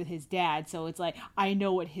was friends with his dad, so it's like, I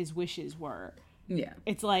know what his wishes were. Yeah.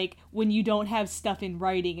 It's like, when you don't have stuff in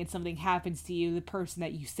writing and something happens to you, the person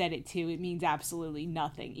that you said it to, it means absolutely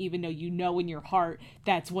nothing, even though you know in your heart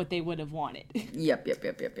that's what they would have wanted. Yep.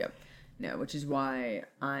 No, which is why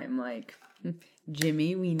I'm like,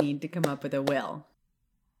 Jimmy, we need to come up with a will.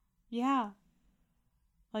 Yeah.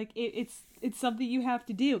 Like, it's something you have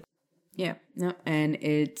to do. Yeah, no, and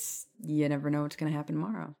you never know what's going to happen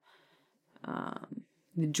tomorrow.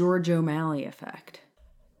 The George O'Malley effect.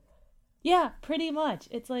 Yeah, pretty much.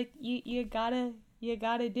 It's like, you gotta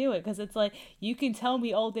do it, because it's like, you can tell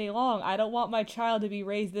me all day long, I don't want my child to be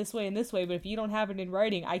raised this way and this way, but if you don't have it in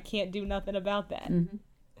writing, I can't do nothing about that. Mm-hmm.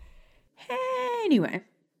 Anyway,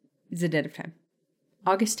 it's the Dead of Time.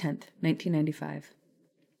 August 10th, 1995.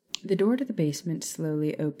 The door to the basement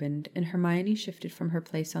slowly opened, and Hermione shifted from her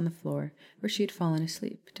place on the floor, where she had fallen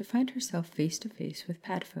asleep, to find herself face to face with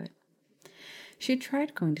Padfoot. She had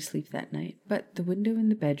tried going to sleep that night, but the window in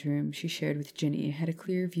the bedroom she shared with Ginny had a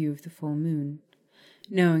clear view of the full moon.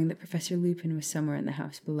 Knowing that Professor Lupin was somewhere in the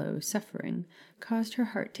house below, suffering, caused her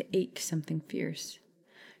heart to ache something fierce.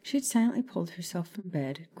 She had silently pulled herself from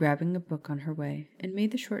bed, grabbing a book on her way, and made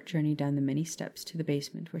the short journey down the many steps to the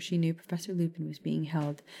basement where she knew Professor Lupin was being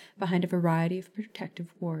held behind a variety of protective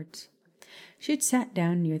wards. She had sat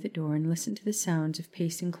down near the door and listened to the sounds of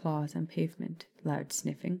pacing claws on pavement, loud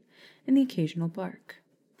sniffing, and the occasional bark.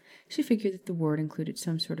 She figured that the ward included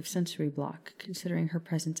some sort of sensory block, considering her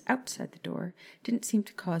presence outside the door didn't seem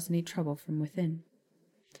to cause any trouble from within.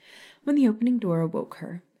 When the opening door awoke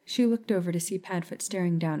her, she looked over to see Padfoot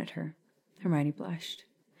staring down at her. Hermione blushed.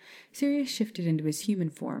 Sirius shifted into his human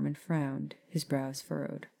form and frowned, his brows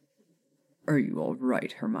furrowed. "Are you all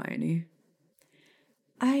right, Hermione?"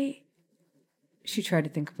 She tried to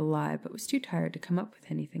think of a lie, but was too tired to come up with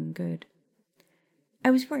anything good. "I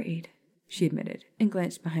was worried," she admitted, and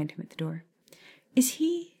glanced behind him at the door. "Is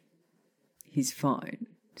he—" "He's fine.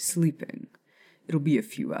 Sleeping. It'll be a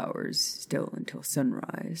few hours still until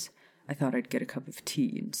sunrise. I thought I'd get a cup of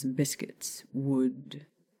tea and some biscuits.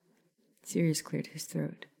 Sirius cleared his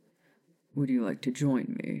throat. "Would you like to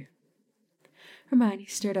join me?" Hermione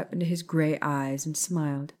stared up into his gray eyes and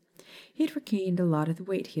smiled. He had regained a lot of the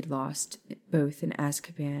weight he had lost, both in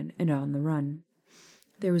Azkaban and on the run.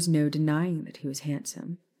 There was no denying that he was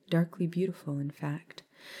handsome, darkly beautiful, in fact.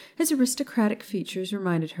 His aristocratic features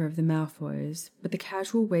reminded her of the Malfoys, but the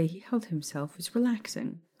casual way he held himself was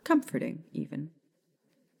relaxing, comforting, even.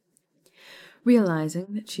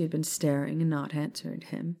 Realizing that she had been staring and not answered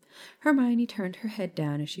him, Hermione turned her head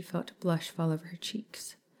down as she felt a blush fall over her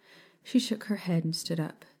cheeks. She shook her head and stood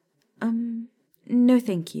up. No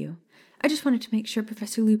thank you. I just wanted to make sure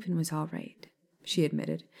Professor Lupin was all right, she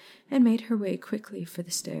admitted, and made her way quickly for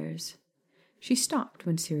the stairs. She stopped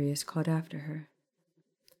when Sirius called after her.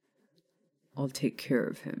 I'll take care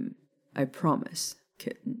of him, I promise,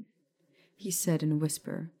 kitten, he said in a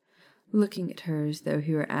whisper, looking at her as though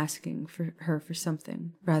he were asking her for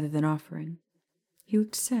something rather than offering. He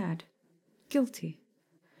looked sad, guilty.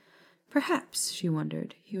 Perhaps, she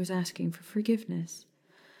wondered, he was asking for forgiveness,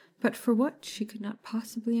 but for what she could not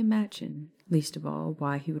possibly imagine, least of all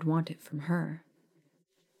why he would want it from her.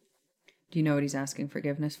 Do you know what he's asking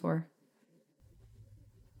forgiveness for?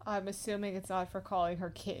 I'm assuming it's not for calling her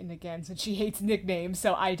kitten again since she hates nicknames,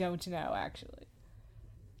 so I don't know, actually.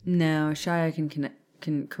 No, Shia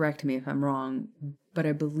can correct me if I'm wrong, but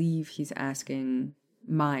I believe he's asking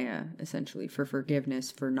Maya, essentially, for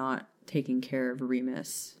forgiveness for not taking care of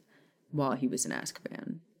Remus while he was in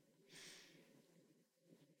Azkaban.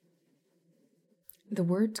 The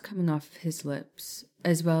words coming off his lips,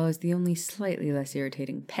 as well as the only slightly less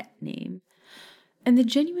irritating pet name, and the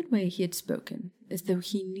genuine way he had spoken, as though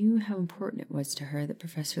he knew how important it was to her that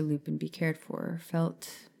Professor Lupin be cared for, felt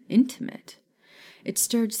intimate. It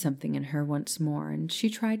stirred something in her once more, and she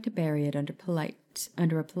tried to bury it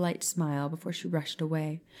under a polite smile before she rushed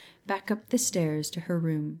away, back up the stairs to her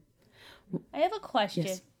room. I have a question.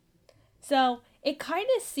 Yes. So, it kind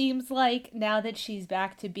of seems like now that she's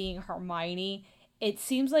back to being Hermione, it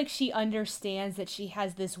seems like she understands that she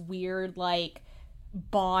has this weird, like,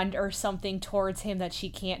 bond or something towards him that she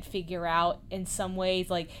can't figure out in some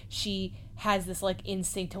ways. Like, she has this, like,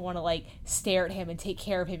 instinct to want to, like, stare at him and take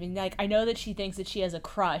care of him. And, like, I know that she thinks that she has a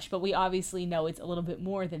crush, but we obviously know it's a little bit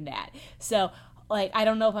more than that. So, like, I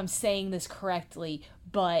don't know if I'm saying this correctly,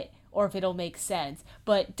 but... or if it'll make sense.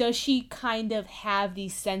 But does she kind of have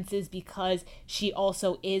these senses because she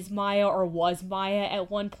also is Maya or was Maya at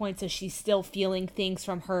one point, so she's still feeling things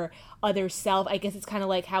from her other self? I guess it's kind of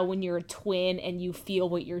like how when you're a twin and you feel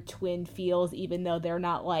what your twin feels even though they're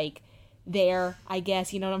not, like, there, I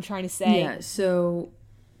guess. You know what I'm trying to say? Yeah, so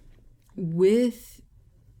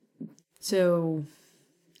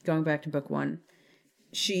going back to book 1,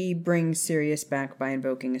 she brings Sirius back by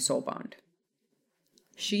invoking a soul bond.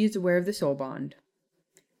 She is aware of the soul bond,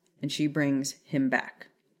 and she brings him back.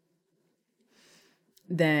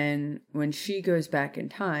 Then, when she goes back in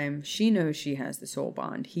time, she knows she has the soul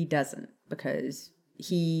bond. He doesn't, because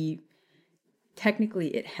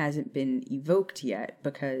technically it hasn't been evoked yet,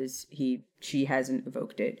 because she hasn't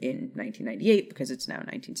evoked it in 1998, because it's now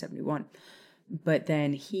 1971. But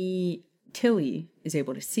then Tilly is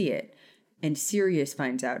able to see it, and Sirius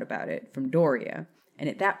finds out about it from Doria. And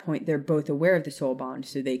at that point, they're both aware of the soul bond,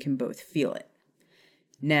 so they can both feel it.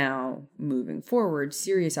 Now, moving forward,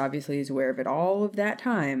 Sirius obviously is aware of it all of that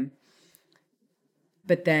time.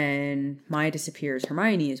 But then Maya disappears.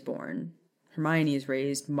 Hermione is born. Hermione is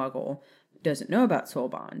raised Muggle, doesn't know about soul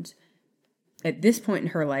bonds. At this point in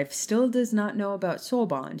her life, still does not know about soul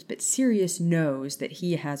bonds, but Sirius knows that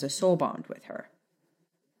he has a soul bond with her.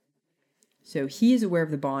 So he is aware of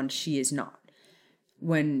the bond, she is not.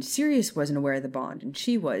 When Sirius wasn't aware of the bond, and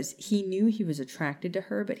she was, he knew he was attracted to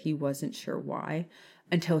her, but he wasn't sure why,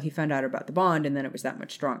 until he found out about the bond, and then it was that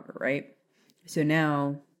much stronger, right? So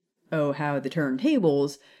now, oh, how the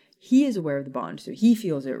turntables, he is aware of the bond, so he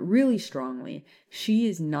feels it really strongly. She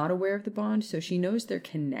is not aware of the bond, so she knows they're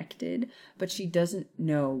connected, but she doesn't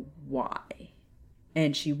know why.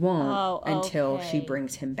 And she won't until she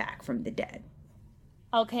brings him back from the dead.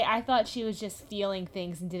 Okay, I thought she was just feeling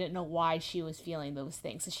things and didn't know why she was feeling those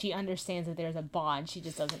things. So she understands that there's a bond, she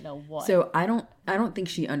just doesn't know what. So I don't think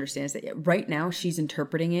she understands that yet. Right now, she's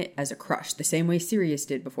interpreting it as a crush, the same way Sirius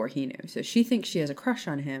did before he knew. So she thinks she has a crush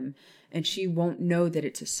on him, and she won't know that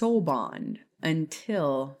it's a soul bond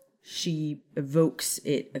until she evokes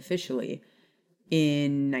it officially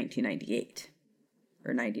in 1998.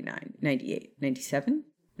 Or 99, 98, 97?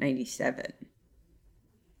 97.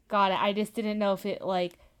 Got it. I just didn't know if it,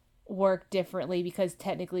 like, worked differently because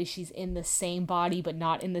technically she's in the same body but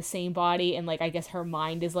not in the same body, and, like, I guess her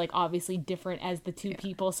mind is, like, obviously different as the two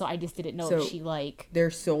people, so I just didn't know if she, like...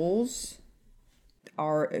 Their souls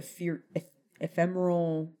are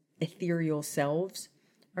ephemeral, ethereal selves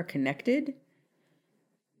are connected,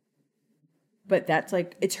 but that's,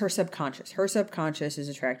 like, it's her subconscious. Her subconscious is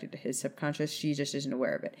attracted to his subconscious. She just isn't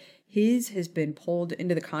aware of it. His has been pulled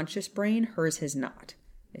into the conscious brain. Hers has not.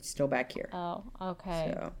 It's still back here. Oh,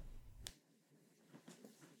 okay. So.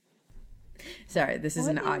 Sorry, this is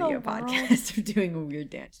an audio podcast of doing a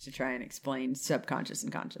weird dance to try and explain subconscious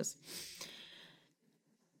and conscious.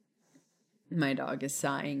 My dog is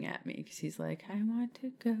sighing at me because he's like, I want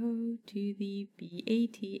to go to the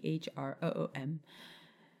BATHROOM.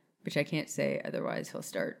 which I can't say, otherwise he'll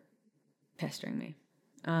start pestering me.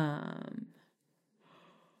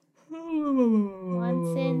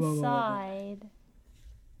 Once inside.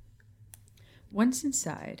 Once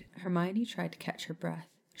inside, Hermione tried to catch her breath,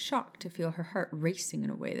 shocked to feel her heart racing in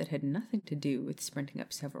a way that had nothing to do with sprinting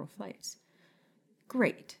up several flights.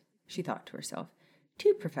 Great, she thought to herself.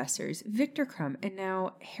 2 professors, Victor Crumb, and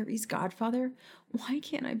now Harry's godfather? Why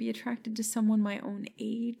can't I be attracted to someone my own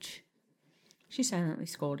age? She silently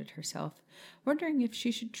scolded herself, wondering if she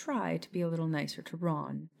should try to be a little nicer to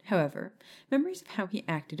Ron. However, memories of how he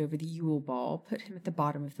acted over the Yule Ball put him at the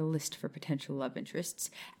bottom of the list for potential love interests,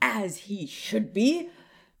 as he should be.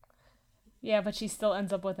 Yeah, but she still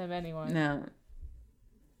ends up with him anyway. No.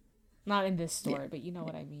 Not in this story, but you know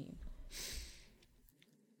what I mean.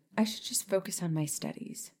 I should just focus on my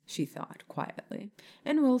studies, she thought quietly,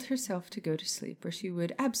 and willed herself to go to sleep where she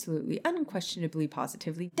would absolutely, unquestionably,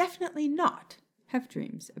 positively, definitely not have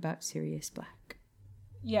dreams about Sirius Black.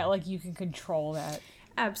 Yeah, like you can control that.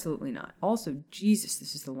 Absolutely not. Also, Jesus,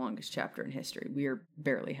 this is the longest chapter in history. We are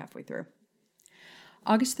barely halfway through.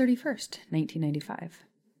 August 31st, 1995.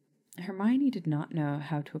 Hermione did not know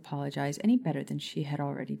how to apologize any better than she had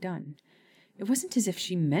already done. It wasn't as if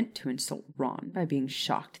she meant to insult Ron by being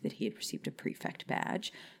shocked that he had received a prefect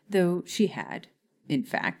badge, though she had, in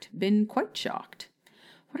fact, been quite shocked.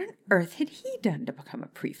 What on earth had he done to become a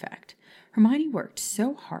prefect? Hermione worked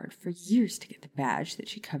so hard for years to get the badge that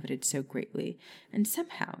she coveted so greatly, and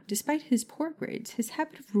somehow, despite his poor grades, his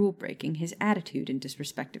habit of rule-breaking, his attitude and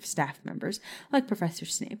disrespect of staff members, like Professor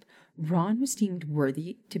Snape, Ron was deemed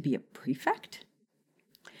worthy to be a prefect?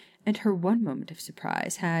 And her one moment of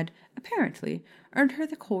surprise had, apparently, earned her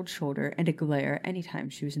the cold shoulder and a glare any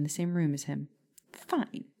time she was in the same room as him.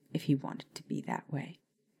 Fine, if he wanted to be that way.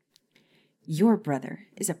 Your brother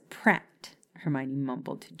is a prat, Hermione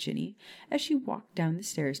mumbled to Ginny as she walked down the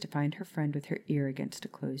stairs to find her friend with her ear against a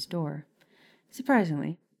closed door.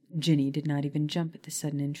 Surprisingly, Ginny did not even jump at the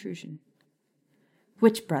sudden intrusion.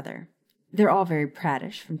 Which brother? They're all very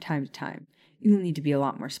prattish from time to time. You'll need to be a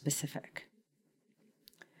lot more specific.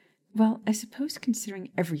 Well, I suppose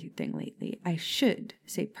considering everything lately, I should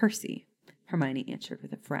say Percy, Hermione answered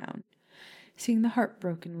with a frown. Seeing the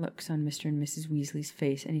heartbroken looks on Mr. and Mrs. Weasley's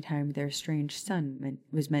face any time their strange son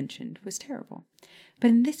was mentioned was terrible.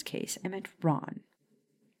 But in this case, I meant Ron.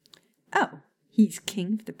 Oh, he's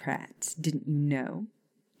king of the Prats, didn't you know?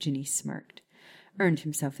 Ginny smirked. Earned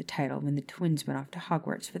himself the title when the twins went off to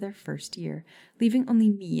Hogwarts for their first year, leaving only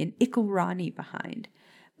me and Ickle Ronnie behind.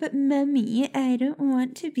 But, Mummy, I don't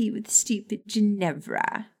want to be with stupid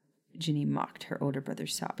Ginevra. Ginny mocked her older brother,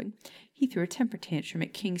 sobbing. He threw a temper tantrum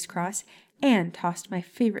at King's Cross and tossed my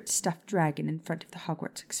favorite stuffed dragon in front of the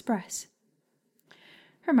Hogwarts Express.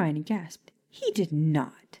 Hermione gasped. He did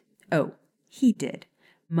not. Oh, he did.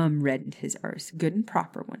 Mum reddened his arse, good and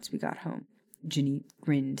proper, once we got home. Ginny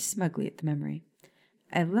grinned smugly at the memory.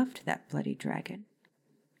 I loved that bloody dragon.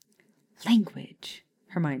 Language,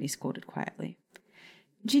 Hermione scolded quietly.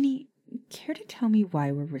 Ginny, care to tell me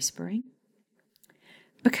why we're whispering?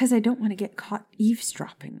 Because I don't want to get caught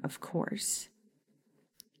eavesdropping, of course.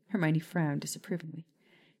 Hermione frowned disapprovingly.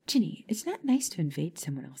 Ginny, it's not nice to invade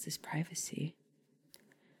someone else's privacy.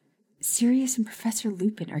 Sirius and Professor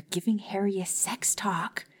Lupin are giving Harry a sex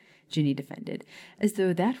talk, Ginny defended, as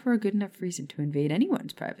though that were a good enough reason to invade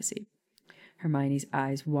anyone's privacy. Hermione's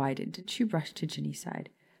eyes widened, and she rushed to Ginny's side.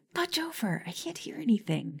 Budge over, I can't hear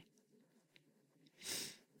anything.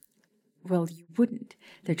 Well, you wouldn't.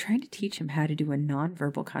 They're trying to teach him how to do a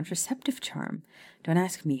non-verbal contraceptive charm. Don't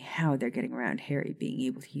ask me how they're getting around Harry being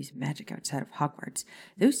able to use magic outside of Hogwarts.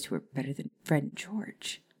 Those two are better than Fred and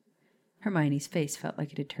George. Hermione's face felt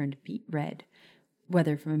like it had turned beet red.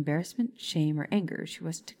 Whether from embarrassment, shame, or anger, she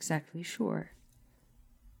wasn't exactly sure.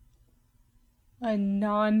 A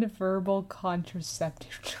non-verbal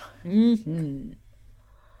contraceptive charm. Mm-hmm.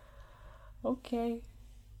 Okay.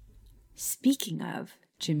 Speaking of,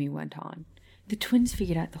 Jimmy went on, the twins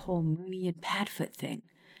figured out the whole Moony and Padfoot thing.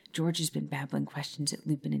 George has been babbling questions at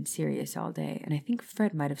Lupin and Sirius all day, and I think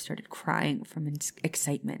Fred might have started crying from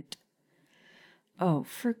excitement. Oh,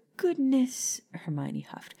 for goodness, Hermione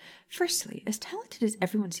huffed. Firstly, as talented as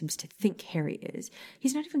everyone seems to think Harry is,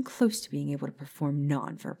 he's not even close to being able to perform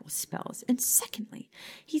non-verbal spells. And secondly,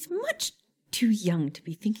 he's much too young to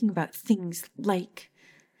be thinking about things like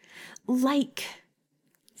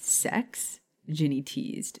sex, Ginny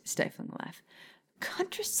teased, stifling a laugh.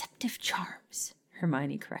 Contraceptive charms,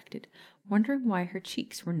 Hermione corrected, wondering why her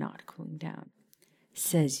cheeks were not cooling down.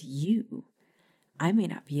 Says you. I may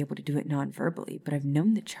not be able to do it non-verbally, but I've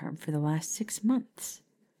known the charm for the last 6 months.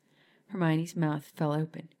 Hermione's mouth fell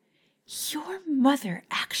open. Your mother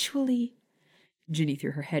actually... Ginny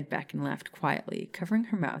threw her head back and laughed quietly, covering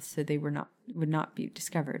her mouth so they would not be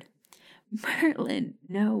discovered. Merlin,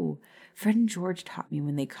 no. Fred and George taught me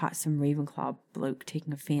when they caught some Ravenclaw bloke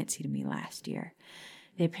taking a fancy to me last year.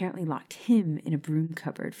 They apparently locked him in a broom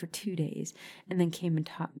cupboard for 2 days, and then came and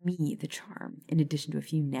taught me the charm, in addition to a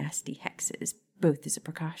few nasty hexes, both as a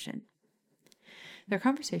precaution. Their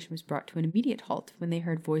conversation was brought to an immediate halt when they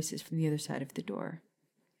heard voices from the other side of the door.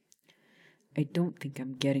 I don't think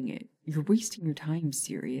I'm getting it. You're wasting your time,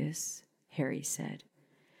 Sirius, Harry said.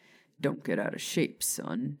 Don't get out of shape,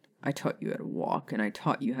 son. I taught you how to walk, and I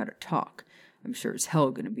taught you how to talk. I'm sure as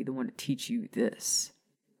hell going to be the one to teach you this.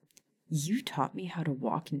 You taught me how to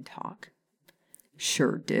walk and talk?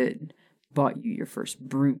 Sure did. Bought you your first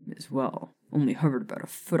broom as well. Only hovered about a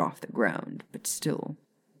foot off the ground, but still.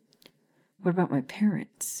 What about my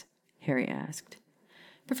parents? Harry asked.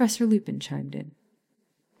 Professor Lupin chimed in.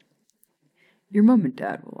 Your mom and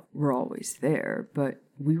dad were always there, but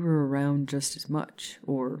we were around just as much,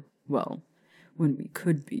 or, well, when we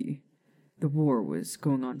could be. The war was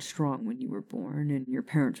going on strong when you were born, and your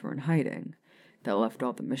parents were in hiding. That left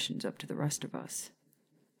all the missions up to the rest of us.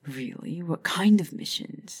 Really? What kind of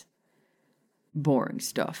missions? Boring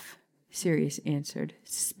stuff, Sirius answered,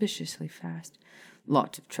 suspiciously fast.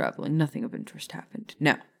 Lots of traveling, nothing of interest happened.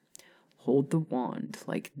 Now, hold the wand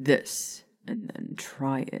like this, and then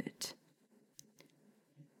try it.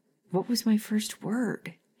 What was my first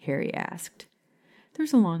word? Harry asked. There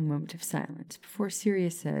was a long moment of silence before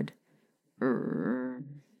Sirius said, I'm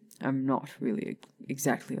not really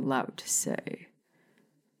exactly allowed to say.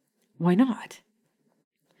 Why not?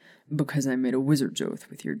 Because I made a wizard's oath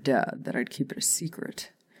with your dad that I'd keep it a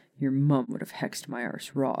secret. Your mum would have hexed my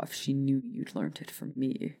arse raw if she knew you'd learnt it from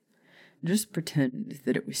me. Just pretend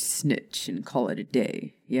that it was snitch and call it a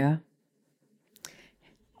day, yeah?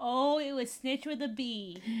 Oh, it was Snitch with a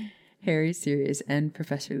B. Harry, Sirius, and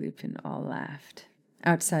Professor Lupin all laughed.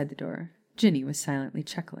 Outside the door, Ginny was silently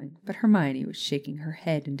chuckling, but Hermione was shaking her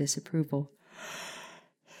head in disapproval.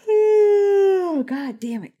 Oh, God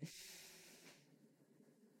damn it.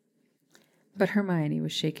 But Hermione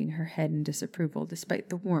was shaking her head in disapproval, despite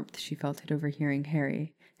the warmth she felt at overhearing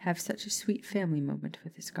Harry have such a sweet family moment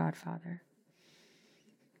with his godfather.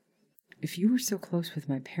 If you were so close with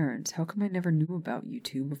my parents, how come I never knew about you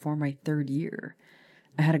two before my 3rd year?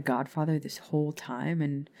 I had a godfather this whole time,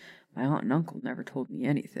 and my aunt and uncle never told me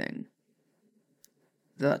anything.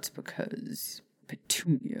 That's because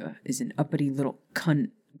Petunia is an uppity little cunt.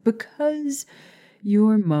 Because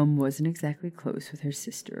your mum wasn't exactly close with her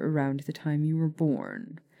sister around the time you were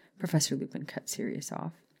born. Professor Lupin cut Sirius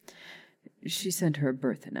off. She sent her a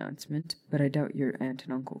birth announcement, but I doubt your aunt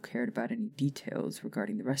and uncle cared about any details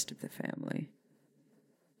regarding the rest of the family.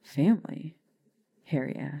 Family?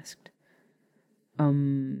 Harry asked.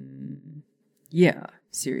 Yeah,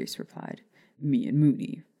 Sirius replied. Me and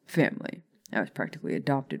Moody. Family. I was practically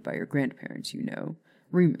adopted by your grandparents, you know.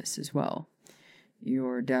 Remus as well.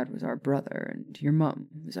 Your dad was our brother, and your mum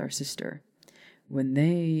was our sister. When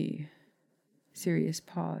they... Sirius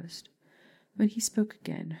paused. When he spoke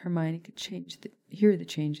again, Hermione could hear the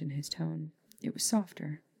change in his tone. It was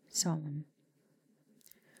softer, solemn.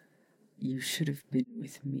 You should have been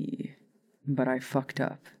with me, but I fucked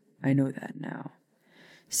up. I know that now.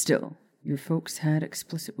 Still, your folks had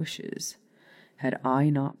explicit wishes. Had I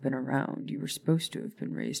not been around, you were supposed to have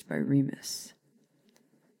been raised by Remus.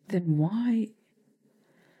 Then why...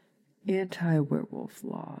 Anti-werewolf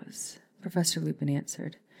laws, Professor Lupin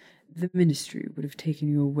answered. The Ministry would have taken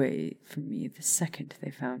you away from me the second they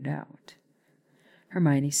found out.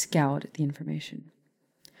 Hermione scowled at the information.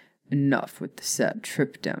 Enough with the sad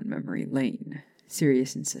trip down memory lane,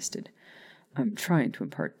 Sirius insisted. I'm trying to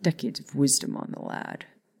impart decades of wisdom on the lad.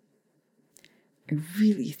 I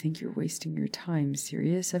really think you're wasting your time,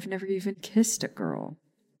 Sirius. I've never even kissed a girl.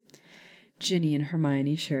 Ginny and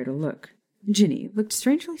Hermione shared a look. Ginny looked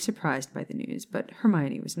strangely surprised by the news, but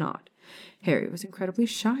Hermione was not. Harry was incredibly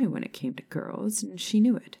shy when it came to girls, and she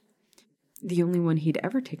knew it. The only one he'd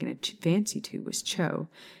ever taken a fancy to was Cho,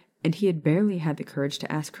 and he had barely had the courage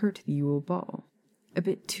to ask her to the Yule Ball. A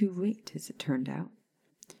bit too late, as it turned out.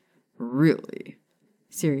 Really?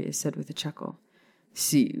 Sirius said with a chuckle.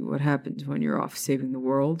 See what happens when you're off saving the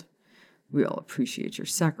world? We all appreciate your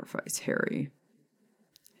sacrifice, Harry.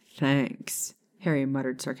 Thanks, Harry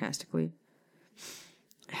muttered sarcastically.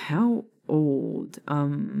 How old,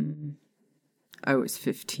 I was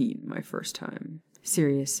 15 my first time,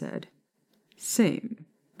 Sirius said. Same,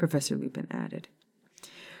 Professor Lupin added.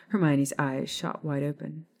 Hermione's eyes shot wide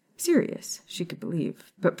open. Sirius, she could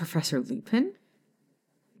believe. But Professor Lupin?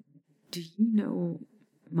 Do you know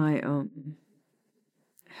How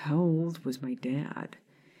old was my dad?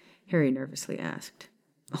 Harry nervously asked.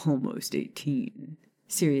 Almost 18,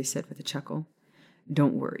 Sirius said with a chuckle.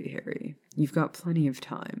 Don't worry, Harry. You've got plenty of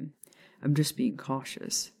time. I'm just being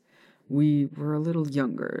cautious. We were a little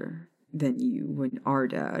younger than you when our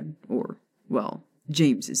dad,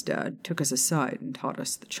 James's dad, took us aside and taught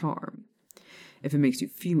us the charm. If it makes you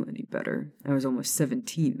feel any better, I was almost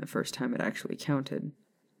 17 the first time it actually counted.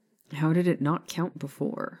 How did it not count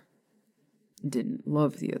before? Didn't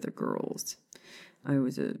love the other girls. I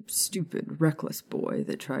was a stupid, reckless boy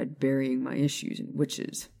that tried burying my issues in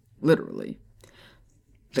witches. Literally.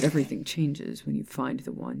 But everything changes when you find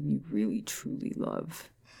the one you really, truly love.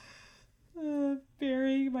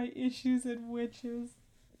 Burying my issues in witches.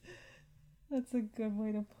 That's a good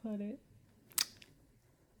way to put it.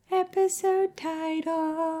 Episode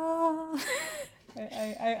title.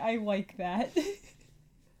 I like that.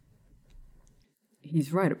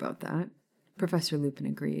 He's right about that, Professor Lupin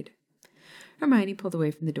agreed. Hermione pulled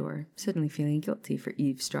away from the door, suddenly feeling guilty for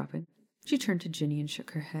eavesdropping. She turned to Ginny and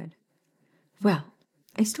shook her head. Well,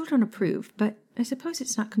 I still don't approve, but I suppose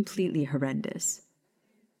it's not completely horrendous.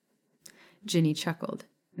 Ginny chuckled.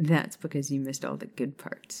 That's because you missed all the good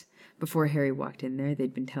parts. Before Harry walked in there,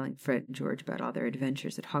 they'd been telling Fred and George about all their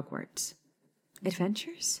adventures at Hogwarts.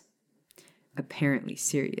 Adventures? Apparently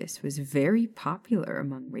Sirius was very popular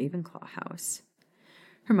among Ravenclaw House.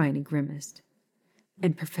 Hermione grimaced.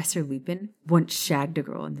 And Professor Lupin once shagged a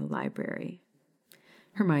girl in the library.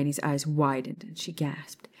 Hermione's eyes widened and she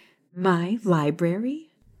gasped. My library?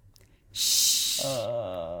 Shh.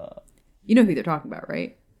 You know who they're talking about,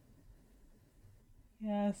 right?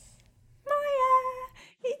 Yes. Maya,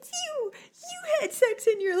 it's you. You had sex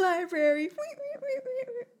in your library.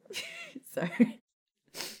 Sorry.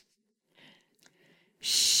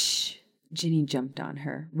 Shh. Ginny jumped on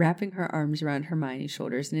her, wrapping her arms around Hermione's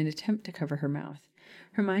shoulders in an attempt to cover her mouth.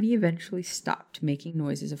 Hermione eventually stopped making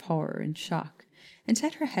noises of horror and shock.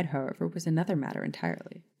 Inside her head, however, was another matter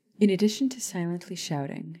entirely. In addition to silently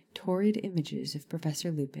shouting, torrid images of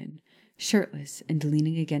Professor Lupin, shirtless and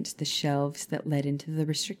leaning against the shelves that led into the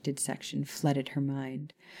restricted section, flooded her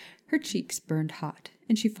mind. Her cheeks burned hot,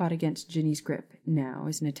 and she fought against Ginny's grip, now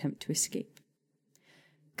as an attempt to escape.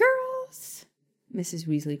 Girls! Mrs.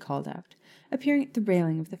 Weasley called out, appearing at the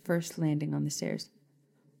railing of the first landing on the stairs.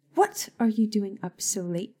 What are you doing up so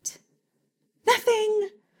late? Nothing!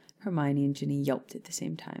 Hermione and Ginny yelped at the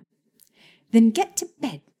same time. Then get to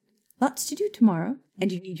bed. Lots to do tomorrow,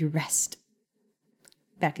 and you need your rest.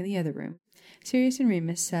 Back in the other room, Sirius and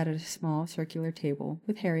Remus sat at a small circular table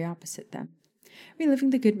with Harry opposite them. Reliving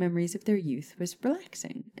the good memories of their youth was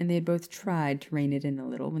relaxing, and they had both tried to rein it in a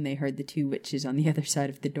little when they heard the two witches on the other side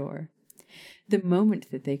of the door. The moment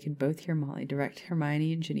that they could both hear Molly direct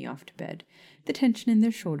Hermione and Ginny off to bed, the tension in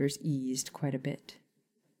their shoulders eased quite a bit.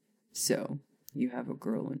 So, you have a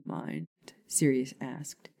girl in mind? Sirius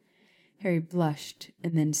asked. Harry blushed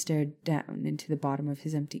and then stared down into the bottom of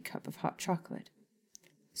his empty cup of hot chocolate.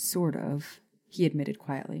 Sort of, he admitted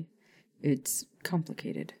quietly. It's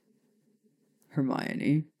complicated.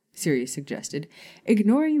 Hermione, Sirius suggested,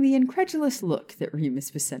 ignoring the incredulous look that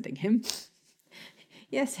Remus was sending him.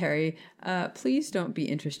 Yes, Harry, please don't be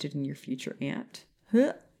interested in your future aunt.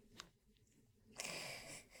 Huh?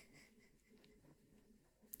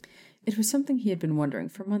 It was something he had been wondering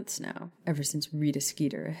for months now, ever since Rita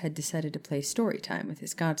Skeeter had decided to play story time with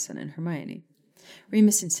his godson and Hermione.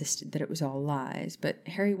 Remus insisted that it was all lies, but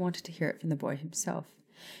Harry wanted to hear it from the boy himself.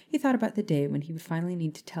 He thought about the day when he would finally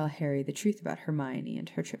need to tell Harry the truth about Hermione and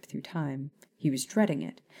her trip through time. He was dreading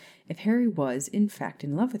it. If Harry was, in fact,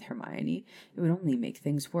 in love with Hermione, it would only make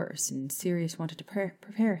things worse, and Sirius wanted to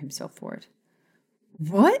prepare himself for it.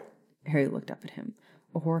 What? Harry looked up at him,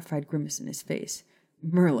 a horrified grimace in his face.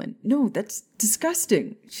 Merlin, no, that's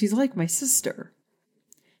disgusting. She's like my sister.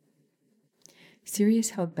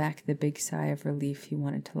 Sirius held back the big sigh of relief he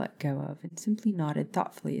wanted to let go of, and simply nodded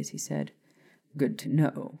thoughtfully as he said, Good to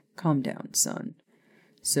know. Calm down, son.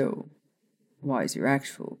 So, why is your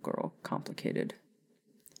actual girl complicated?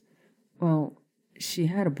 Well, she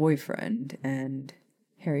had a boyfriend, and...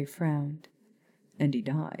 Harry frowned. And he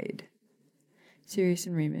died. Sirius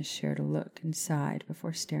and Remus shared a look and sighed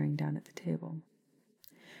before staring down at the table.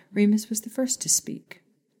 Remus was the first to speak.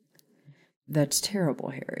 That's terrible,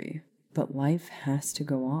 Harry, but life has to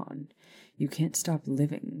go on. You can't stop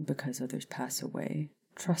living because others pass away.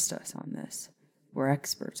 Trust us on this. We're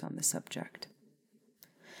experts on the subject.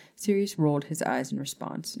 Sirius rolled his eyes in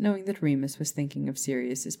response, knowing that Remus was thinking of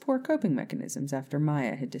Sirius's poor coping mechanisms after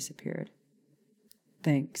Maya had disappeared.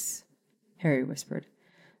 Thanks, Harry whispered.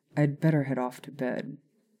 I'd better head off to bed.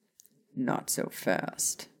 Not so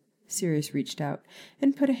fast. Sirius reached out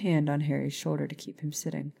and put a hand on Harry's shoulder to keep him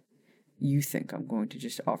sitting. You think I'm going to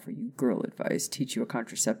just offer you girl advice, teach you a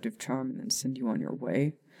contraceptive charm, and then send you on your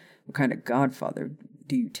way? What kind of godfather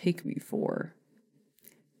do you take me for?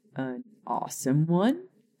 An awesome one?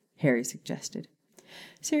 Harry suggested.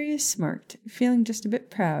 Sirius smirked, feeling just a bit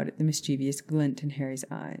proud at the mischievous glint in Harry's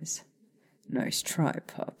eyes. Nice try,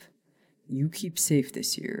 pup. You keep safe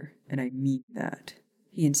this year, and I mean that,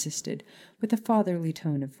 he insisted, with a fatherly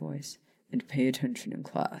tone of voice, and pay attention in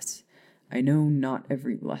class. I know not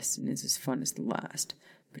every lesson is as fun as the last,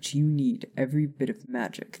 but you need every bit of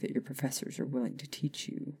magic that your professors are willing to teach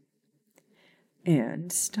you. And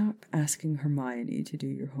stop asking Hermione to do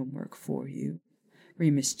your homework for you,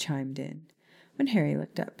 Remus chimed in. When Harry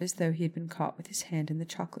looked up as though he had been caught with his hand in the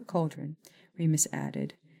chocolate cauldron, Remus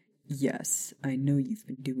added, Yes, I know you've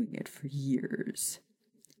been doing it for years.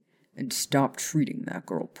 And stop treating that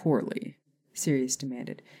girl poorly, Sirius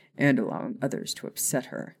demanded, and allowing others to upset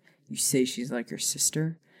her. You say she's like your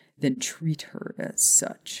sister? Then treat her as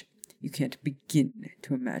such. You can't begin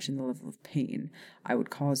to imagine the level of pain I would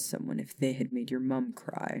cause someone if they had made your mum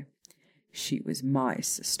cry. She was my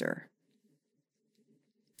sister.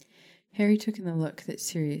 Harry took in the look that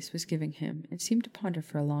Sirius was giving him and seemed to ponder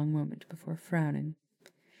for a long moment before frowning.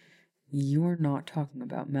 You're not talking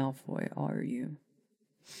about Malfoy, are you?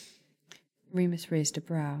 Remus raised a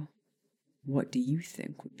brow. What do you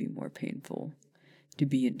think would be more painful? To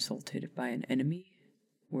be insulted by an enemy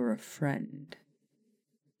or a friend?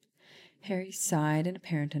 Harry sighed in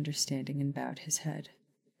apparent understanding and bowed his head.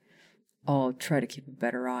 I'll try to keep a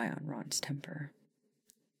better eye on Ron's temper.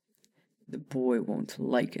 The boy won't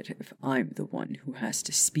like it if I'm the one who has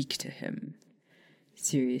to speak to him,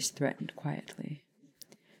 Sirius threatened quietly.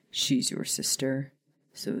 She's your sister,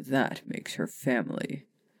 so that makes her family.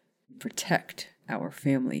 Protect our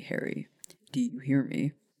family, Harry. Do you hear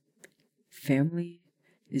me? Family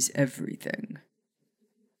is everything.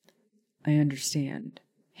 I understand,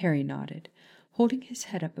 Harry nodded, holding his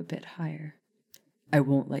head up a bit higher. I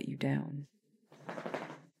won't let you down.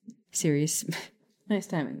 Sirius... Nice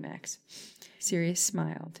timing, Max. Sirius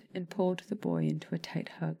smiled and pulled the boy into a tight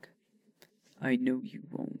hug. I know you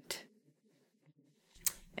won't.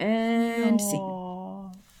 And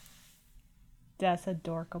scene. That's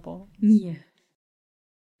adorkable. Yeah.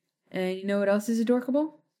 And you know what else is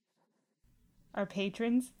adorkable? Our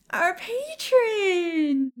patrons. Our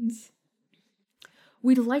patrons!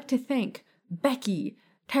 We'd like to thank Becky,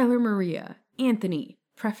 Tyler Maria, Anthony,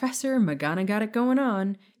 Professor Magana Got It Going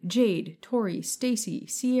On, Jade, Tori, Stacy,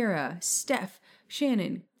 Sierra, Steph,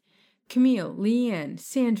 Shannon, Camille, Leanne,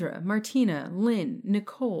 Sandra, Martina, Lynn,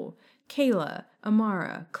 Nicole, Kayla,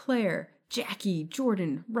 Amara, Claire, Jackie,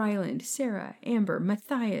 Jordan, Ryland, Sarah, Amber,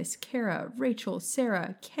 Matthias, Kara, Rachel,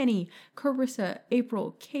 Sarah, Kenny, Carissa,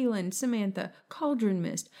 April, Kaylin, Samantha, Cauldron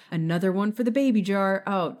Mist, another one for the baby jar.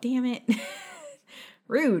 Oh, damn it.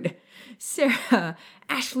 Rude. Sarah,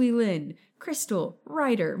 Ashley Lynn, Crystal,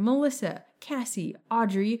 Ryder, Melissa, Cassie,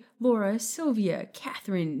 Audrey, Laura, Sylvia,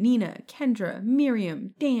 Catherine, Nina, Kendra,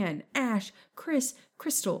 Miriam, Dan, Ash, Chris,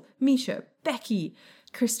 Crystal, Misha, Becky,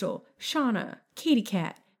 Crystal, Shauna, Katie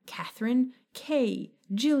Cat, Catherine, Kay,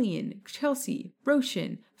 Jillian, Chelsea,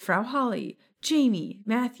 Roshan, Frau Holly, Jamie,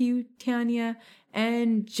 Matthew, Tanya,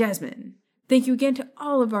 and Jasmine. Thank you again to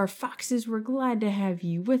all of our foxes. We're glad to have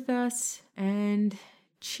you with us. And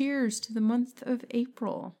cheers to the month of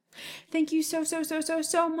April. Thank you so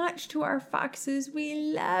much to our foxes. We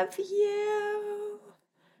love you.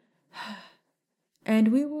 And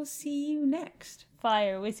we will see you next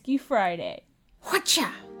Fire Whiskey Friday.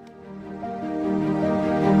 Whatcha?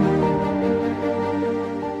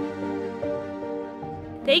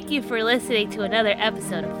 Thank you for listening to another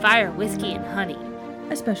episode of Fire, Whiskey, and Honey.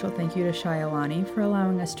 A special thank you to Shyalani for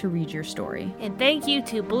allowing us to read your story. And thank you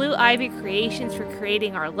to Blue Ivy Creations for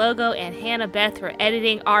creating our logo and Hannah Beth for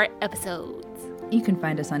editing our episodes. You can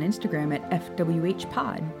find us on Instagram at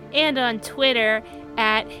FWHpod. And on Twitter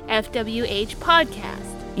at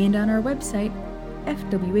FWHpodcast. And on our website,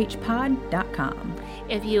 FWHpod.com.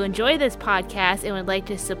 If you enjoy this podcast and would like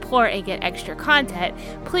to support and get extra content,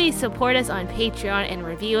 please support us on Patreon and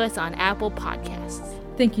review us on Apple Podcasts.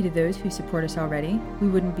 Thank you to those who support us already. We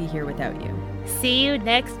wouldn't be here without you. See you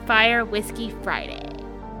next Fire Whiskey Friday.